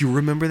idiots. You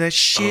remember that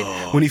shit?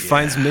 When he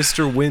finds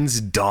Mr.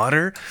 Wynn's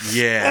daughter?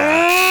 Yeah.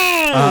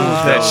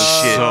 That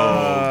shit.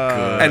 So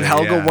good. And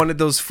Helga yeah. wanted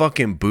those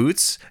fucking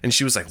boots, and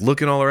she was like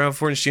looking all around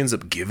for it, and she ends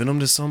up giving them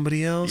to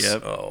somebody else.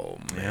 Yep. Oh,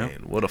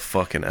 man. What a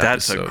fucking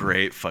That's episode. a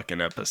great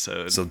fucking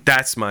episode. So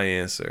that's my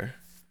answer.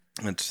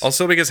 It's,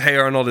 Also because Hey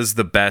Arnold is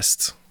the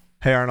best.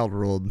 Hey Arnold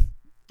ruled.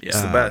 yeah.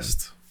 It's the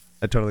best.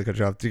 I totally cut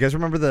you off. Do you guys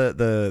remember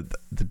the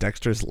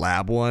Dexter's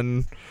Lab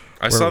one?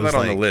 I where saw it was that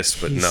on the like, list,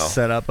 but he no.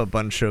 set up a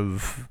bunch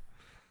of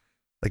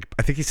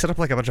I think he set up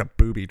like a bunch of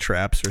booby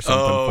traps or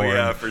something Oh, for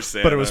yeah, him. for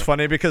Santa. But it was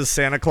funny because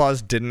Santa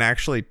Claus didn't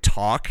actually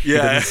talk. He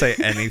Yeah. didn't say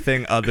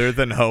anything other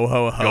than ho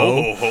ho ho.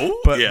 Ho, ho, ho?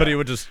 But Yeah. but he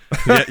would just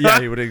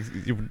he would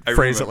I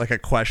phrase it remember. like a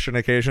question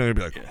occasionally. He'd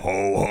be like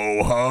ho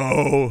ho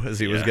ho as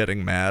he was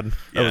getting mad.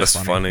 Yeah. That was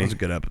That's funny. It was a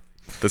good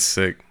That's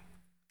sick.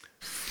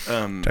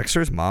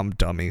 Dexter's mom,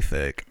 dummy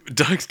thick.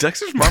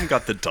 Dexter's mom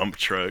got the dump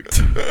truck.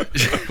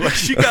 Like,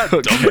 she got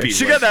dumpy.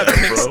 She got that.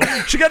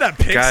 bro. She got that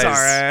Pixar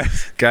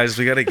ass. Guys,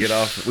 we gotta get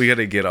off. We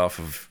gotta get off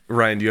of.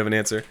 Ryan, do you have an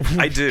answer?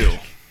 I do.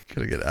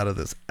 Gotta get out of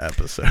this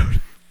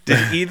episode.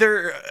 Did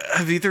either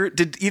of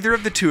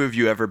the two of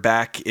you ever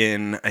back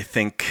in, I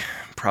think,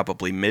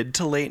 probably mid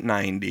to late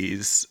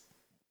 90s,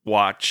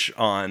 watch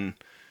on,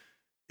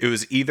 it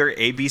was either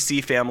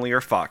ABC Family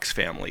or Fox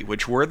Family,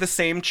 which were the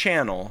same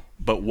channel,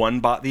 but one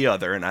bought the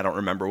other, and I don't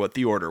remember what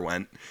the order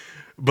went.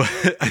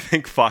 But I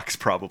think Fox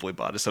probably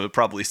bought it. So it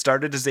probably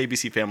started as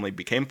ABC Family,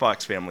 became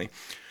Fox Family.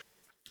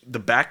 The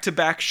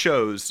back-to-back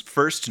shows,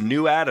 first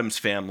New Addams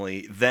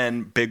Family,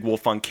 then Big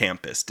Wolf on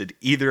Campus. Did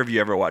either of you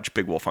ever watch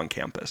Big Wolf on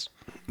Campus?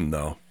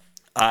 No.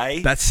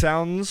 That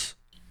sounds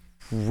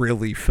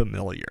really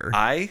familiar.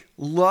 I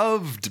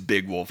loved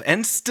Big Wolf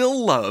and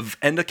still love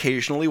and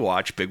occasionally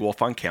watch Big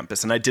Wolf on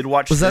Campus. And I did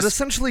watch Was that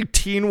essentially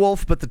Teen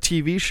Wolf, but the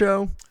TV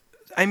show?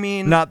 I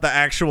mean, not the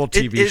actual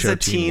TV it is show. A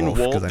Teen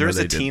Wolf. There's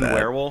a Teen that.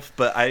 Werewolf,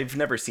 but I've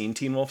never seen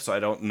Teen Wolf, so I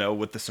don't know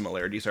what the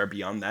similarities are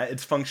beyond that.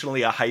 It's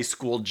functionally a high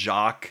school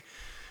jock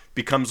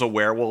becomes a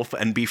werewolf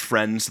and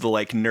befriends the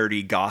like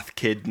nerdy goth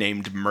kid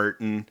named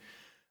Merton.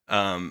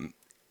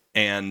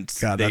 And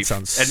God, that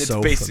sounds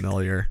so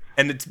familiar.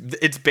 And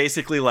it's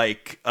basically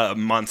like a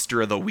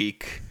Monster of the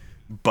Week,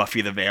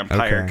 Buffy the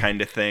Vampire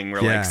kind of thing,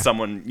 where like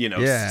someone,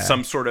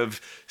 some sort of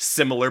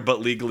similar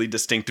but legally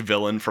distinct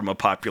villain from a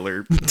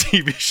popular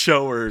TV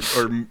show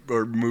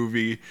or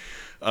movie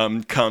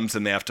comes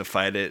and they have to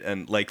fight it,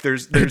 and like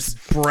there's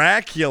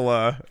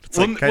Dracula. It's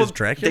like, guys,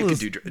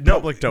 Dracula's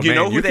public domain. You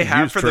know who they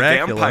have for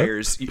Dracula. the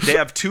vampires? They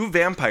have 2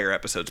 vampire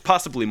episodes,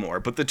 possibly more,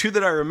 but the 2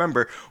 that I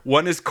remember,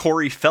 one is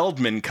Corey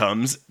Feldman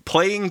comes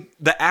playing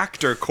the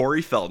actor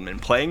Corey Feldman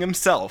playing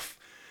himself,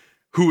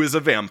 who is a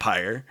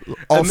vampire,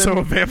 also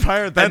a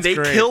vampire. That's and they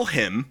great. kill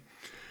him.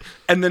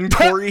 And then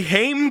Corey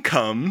Haim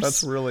comes.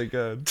 That's really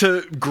good.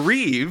 To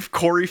grieve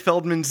Corey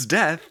Feldman's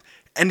death.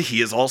 And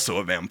he is also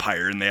a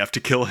vampire, and they have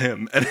to kill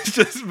him. And it's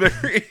just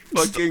very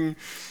fucking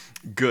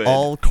good.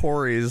 All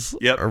Corys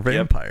are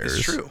vampires.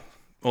 It's true.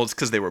 Well, it's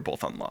because they were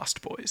both on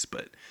Lost Boys.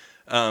 But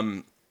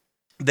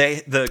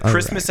the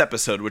Christmas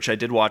episode, which I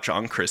did watch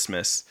on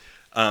Christmas,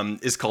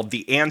 is called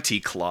The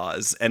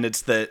Anti-Claus. And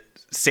it's that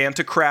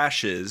Santa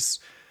crashes,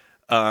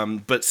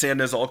 but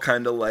Santa's all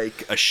kind of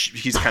like,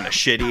 he's kind of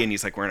shitty, and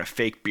he's like wearing a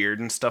fake beard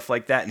and stuff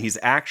like that. And he's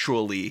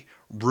actually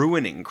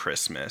ruining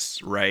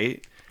Christmas,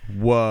 right?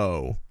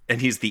 Whoa. And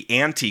he's the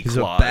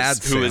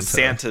Anti-Claus, who is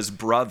Santa's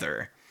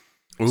brother.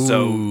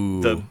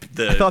 Ooh. So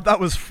I thought that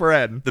was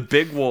Fred. The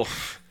Big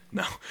Wolf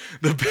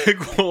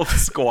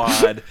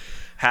squad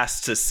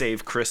has to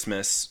save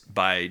Christmas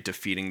by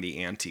defeating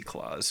the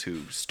Anti-Claus,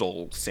 who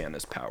stole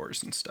Santa's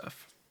powers and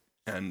stuff.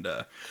 And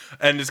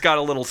it's got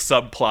a little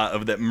subplot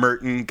of that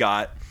Merton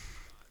got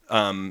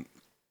the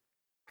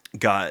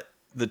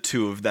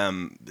two of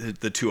them,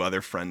 the 2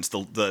 other friends,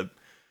 the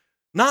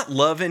not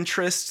love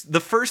interest, the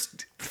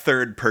first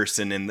third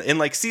person in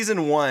like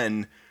season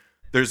 1,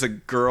 there's a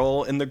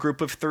girl in the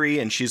group of 3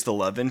 and she's the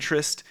love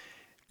interest.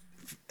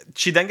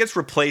 She then gets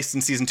replaced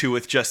in season 2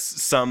 with just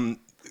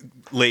some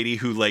lady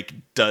who like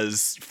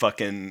does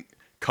fucking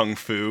kung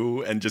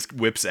fu and just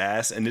whips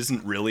ass and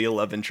isn't really a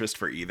love interest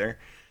for either.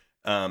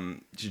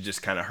 She's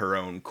just kind of her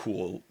own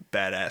cool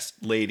badass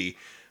lady.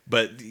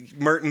 But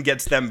Merton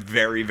gets them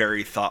very,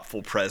 very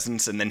thoughtful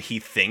presents, and then he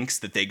thinks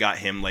that they got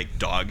him like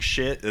dog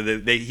shit.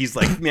 He's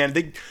like, man,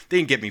 they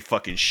didn't get me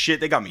fucking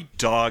shit. They got me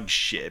dog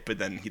shit. But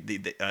then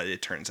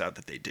it turns out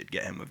that they did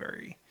get him a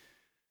very,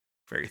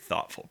 very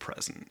thoughtful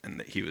present, and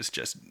that he was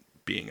just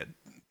being a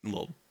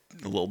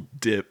little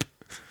dip.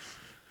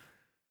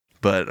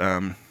 But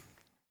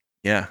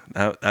yeah,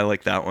 I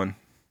like that one.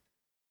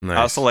 Nice.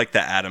 I also like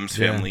the Addams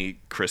Family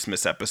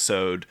Christmas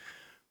episode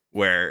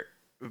where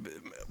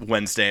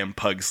Wednesday and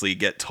Pugsley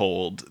get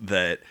told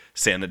that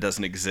Santa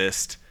doesn't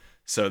exist.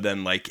 So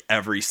then like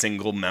every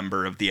single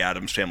member of the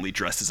Addams Family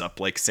dresses up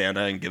like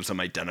Santa and gives them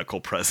identical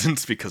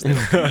presents because they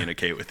don't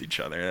communicate with each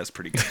other. That's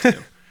pretty good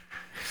too.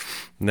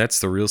 And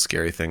that's the real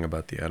scary thing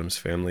about the Addams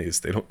Family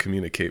is they don't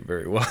communicate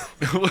very well.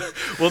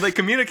 Well, they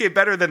communicate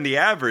better than the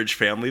average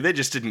family. They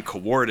just didn't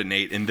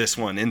coordinate in this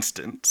one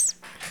instance.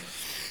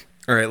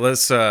 All right,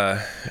 let's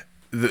get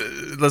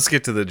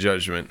to the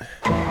judgment.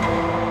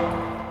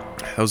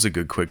 That was a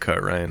good quick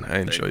cut, Ryan. I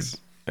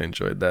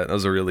enjoyed that. That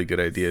was a really good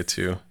idea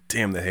too.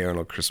 Damn, the Hey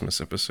Arnold Christmas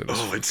episode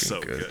is it's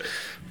so good.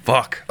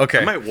 Fuck. Okay.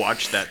 I might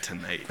watch that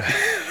tonight.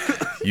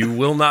 You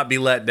will not be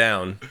let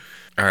down.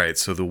 All right,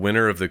 so the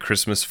winner of the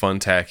Christmas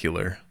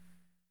Funtacular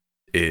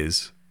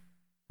is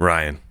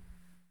Ryan.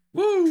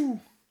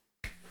 Woo!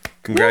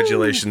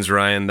 Congratulations,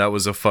 Ryan. That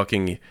was a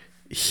fucking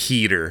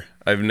heater.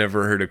 I've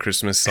never heard a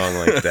Christmas song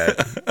like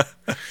that.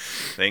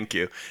 Thank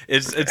you.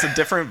 It's a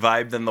different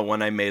vibe than the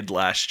one I made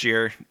last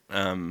year.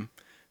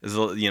 This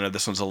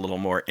one's a little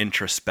more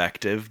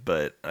introspective,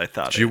 but I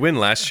thought. Did you win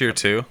last year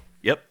too?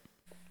 Yep.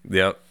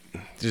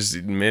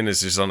 Min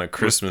is just on a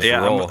Christmas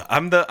Yeah, roll.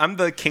 I'm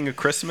the king of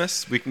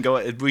Christmas.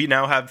 We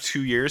now have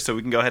 2 years, so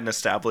we can go ahead and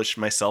establish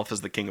myself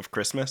as the king of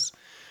Christmas.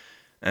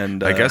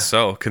 And I guess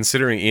so.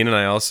 Considering Ian and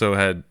I also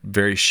had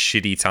very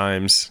shitty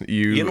times.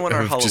 Ian won our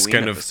have Halloween just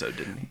kind episode,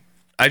 didn't he?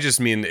 I just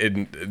mean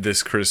in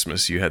this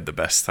Christmas you had the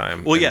best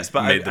time. Well, and yes,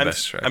 but made the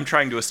best track. I'm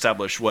trying to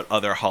establish what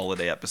other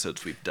holiday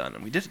episodes we've done,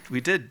 and we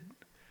did.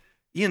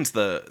 Ian's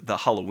the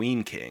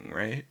Halloween king,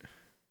 right?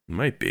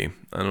 Might be.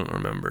 I don't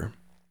remember.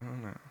 I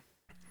don't know.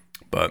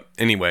 But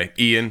anyway,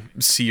 Ian,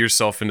 see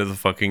yourself into the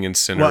fucking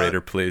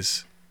incinerator,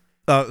 please.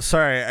 Oh,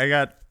 sorry, I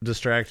got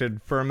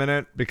distracted for a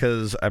minute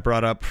because I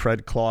brought up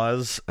Fred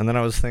Claus, and then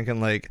I was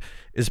thinking, like,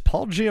 is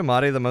Paul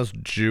Giamatti the most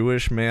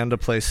Jewish man to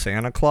play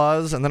Santa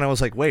Claus? And then I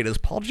was like, wait, is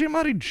Paul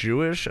Giamatti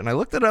Jewish? And I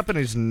looked it up, and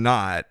he's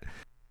not.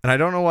 And I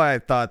don't know why I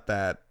thought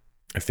that.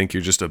 I think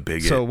you're just a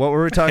bigot. So what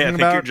were we talking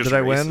about? Did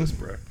I win?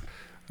 Bro.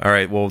 All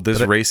right, well, this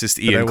racist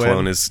Ian win?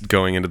 clone is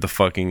going into the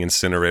fucking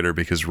incinerator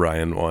because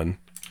Ryan won.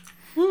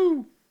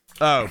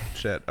 Oh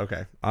shit.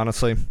 Okay.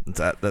 Honestly,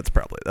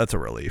 that's a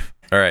relief.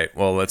 All right,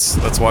 well, let's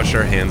wash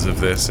our hands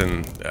of this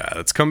and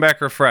let's come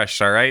back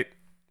refreshed, all right?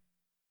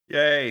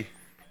 Yay.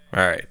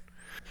 All right.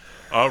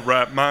 I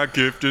wrap my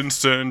gift and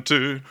sent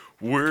it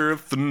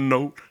with a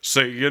note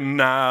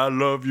saying I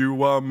love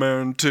you, I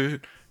meant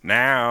it.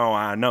 Now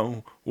I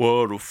know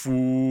what a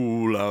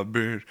fool I've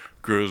been,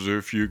 'cause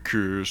if you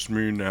kiss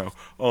me now,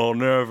 I'll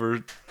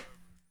never...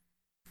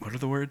 What are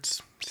the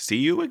words? See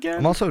you again?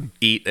 I'm also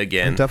Eat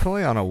again.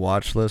 definitely on a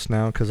watch list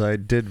now because I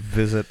did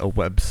visit a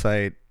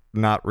website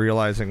not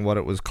realizing what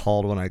it was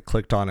called when I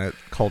clicked on it,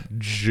 called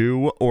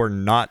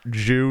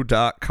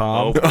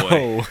JewOrNotJew.com. Oh,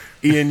 boy.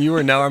 Ian, you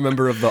are now a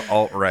member of the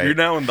alt-right. You're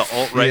now in the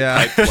alt-right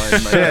Yeah.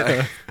 pipeline, my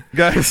guy.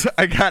 Guys,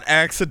 I got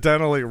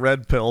accidentally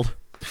red-pilled.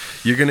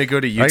 You're going to go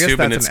to guess YouTube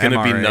and that's it's an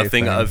going to be MRA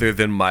nothing thing. other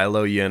than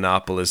Milo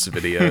Yiannopoulos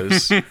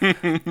videos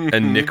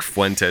and Nick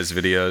Fuentes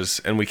videos,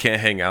 and we can't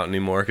hang out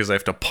anymore because I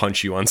have to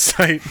punch you on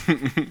site.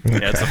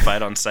 Yeah, it's a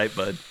fight on site,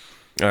 bud.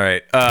 All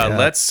right,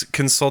 let's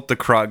consult the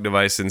Krog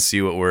device and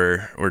see what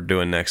we're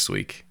doing next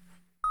week.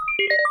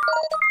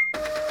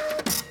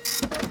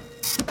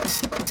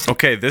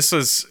 Okay, this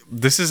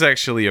is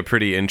actually a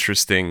pretty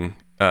interesting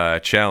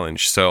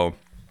challenge. So,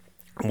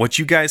 what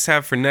you guys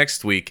have for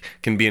next week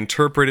can be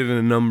interpreted in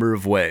a number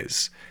of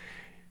ways.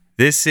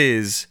 This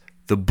is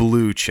the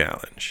Blue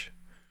Challenge.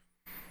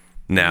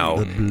 Now,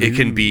 it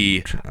can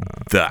be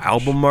the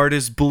album art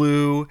is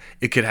blue.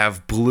 It could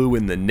have blue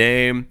in the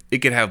name. It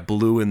could have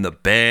blue in the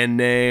band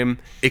name.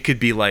 It could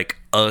be like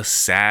a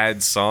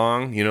sad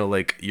song,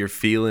 like You're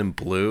Feeling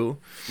Blue.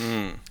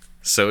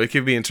 So it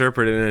could be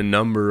interpreted in a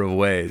number of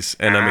ways.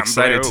 And I'm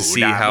excited to see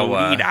how...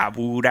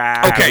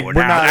 Okay, We're not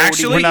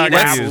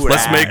gonna use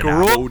let's that. make a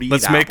rule.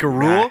 Let's make a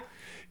rule.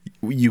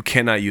 You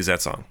cannot use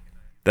that song.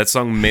 That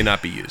song may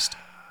not be used.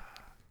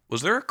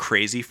 Was there a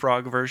Crazy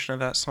Frog version of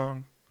that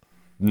song?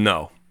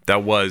 No,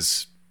 that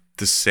was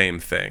the same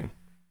thing.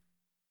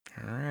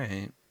 All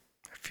right.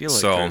 I feel like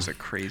So- there's a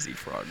Crazy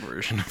Frog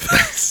version of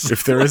this.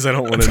 If there is, I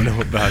don't want to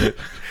know about it.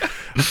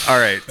 All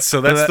right, so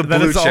that's the that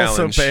Blue is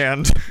also Challenge.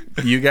 banned.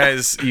 You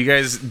guys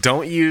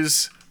don't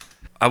use...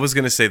 I was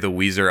going to say the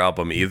Weezer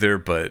album either,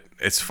 but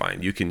it's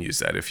fine. You can use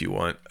that if you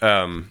want.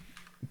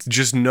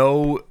 Just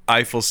no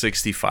Eiffel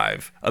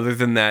 65. Other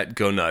than that,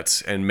 go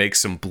nuts and make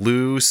some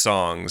blue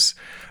songs.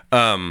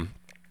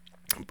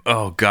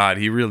 Oh, God,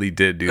 he really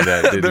did do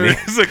that, didn't he?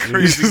 There is a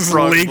Crazy He just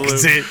Frog linked Blue.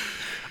 it.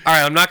 All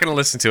right, I'm not going to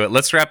listen to it.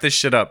 Let's wrap this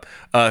shit up.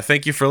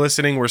 Thank you for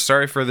listening. We're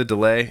sorry for the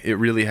delay. It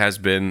really has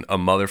been a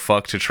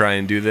motherfuck to try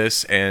and do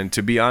this. And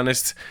to be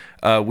honest,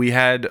 we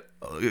had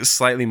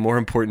slightly more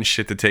important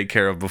shit to take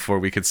care of before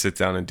we could sit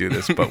down and do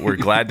this. But we're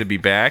glad to be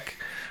back.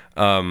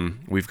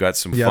 We've got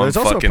some Yeah, fun there's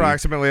also fucking...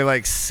 approximately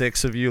like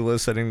 6 of you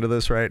listening to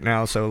this right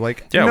now. So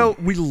Yeah.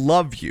 we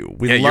love you.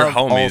 We Yeah, love you're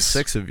homies. all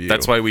 6 of you.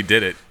 That's why we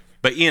did it.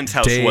 But Ian's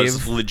house was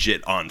Dave.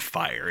 legit on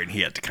fire, and he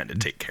had to kind of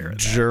take care of that.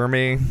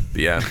 Jeremy.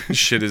 Yeah,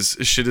 shit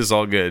is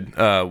all good.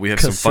 We have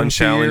some fun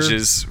Casimir.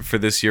 challenges for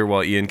this year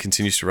while Ian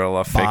continues to rattle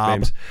off fake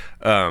Bob.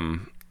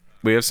 names.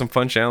 We have some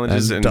fun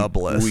challenges, And and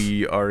Douglas.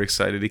 we are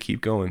excited to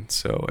keep going.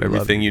 So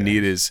everything you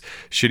need is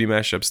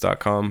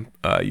shittymashups.com.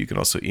 You can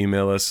also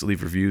email us,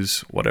 leave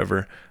reviews,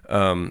 whatever.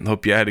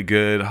 Hope you had a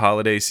good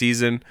holiday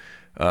season,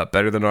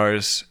 better than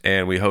ours,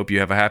 and we hope you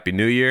have a happy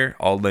new year,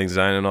 Auld Lang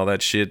Syne and all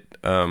that shit.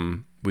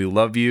 We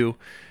love you.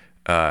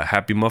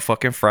 Happy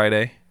motherfucking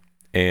Friday,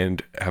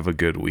 and have a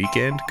good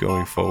weekend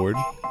going forward.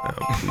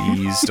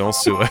 Please don't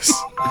sue us.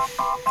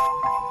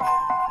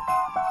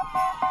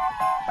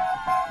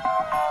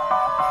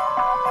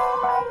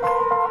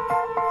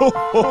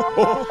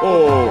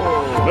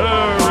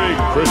 Merry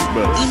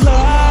Christmas.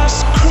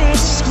 Last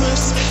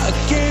Christmas, I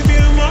gave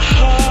you my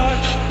heart,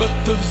 but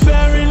the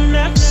very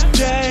next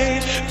day,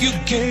 you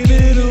gave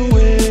it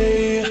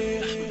away.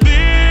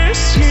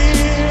 This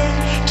year,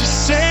 to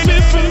save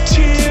me from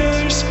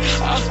tears,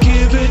 I'll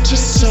give it to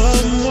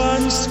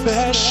someone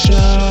special.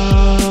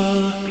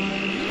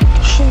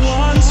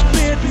 Once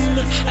bitten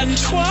and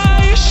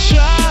twice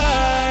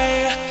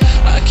shy,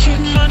 I keep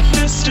my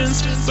distance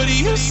distance, but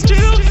you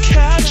still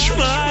catch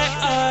my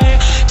eye.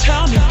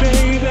 Tell me,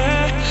 baby,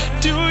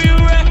 do you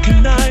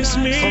recognize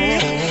me?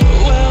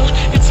 Well,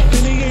 it's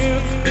been a year,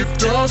 it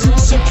doesn't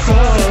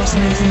surprise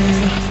me.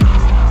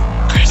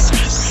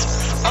 Christmas,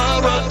 I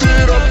wrapped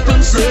it up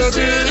and sent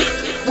it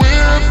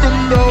with a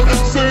note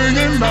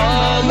saying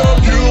I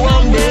love you. I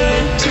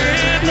meant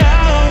it.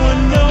 now I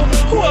know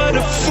what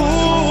a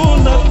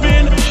fool I've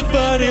been.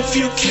 But if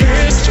you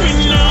kissed me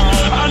now,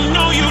 I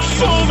know you'd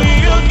fool me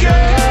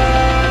again.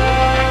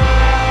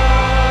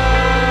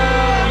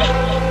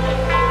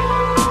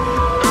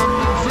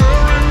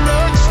 Very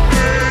next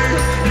day,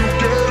 you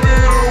gave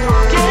it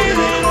away. Gave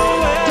it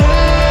away.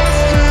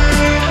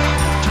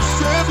 To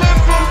save me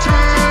from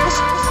tears,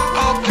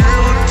 I'll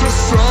give it to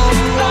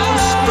someone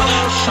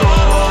special.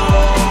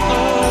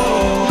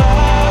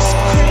 Last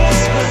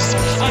Christmas,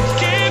 I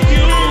gave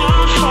you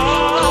my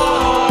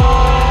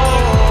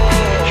heart.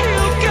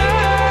 You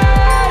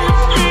gave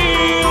me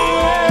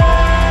away.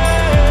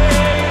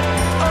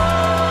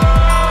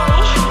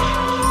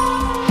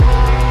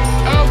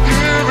 I'll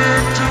give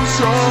it to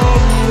someone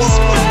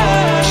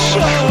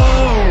Special.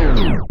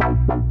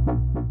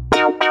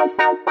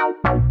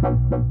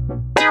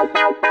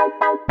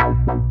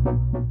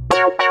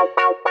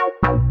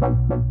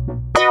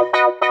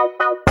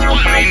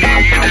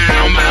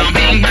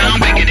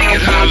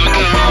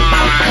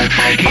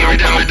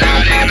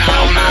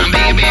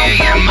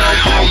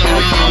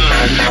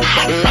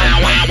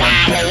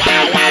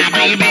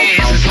 Baby,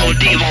 this is so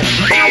devil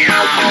free.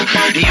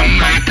 You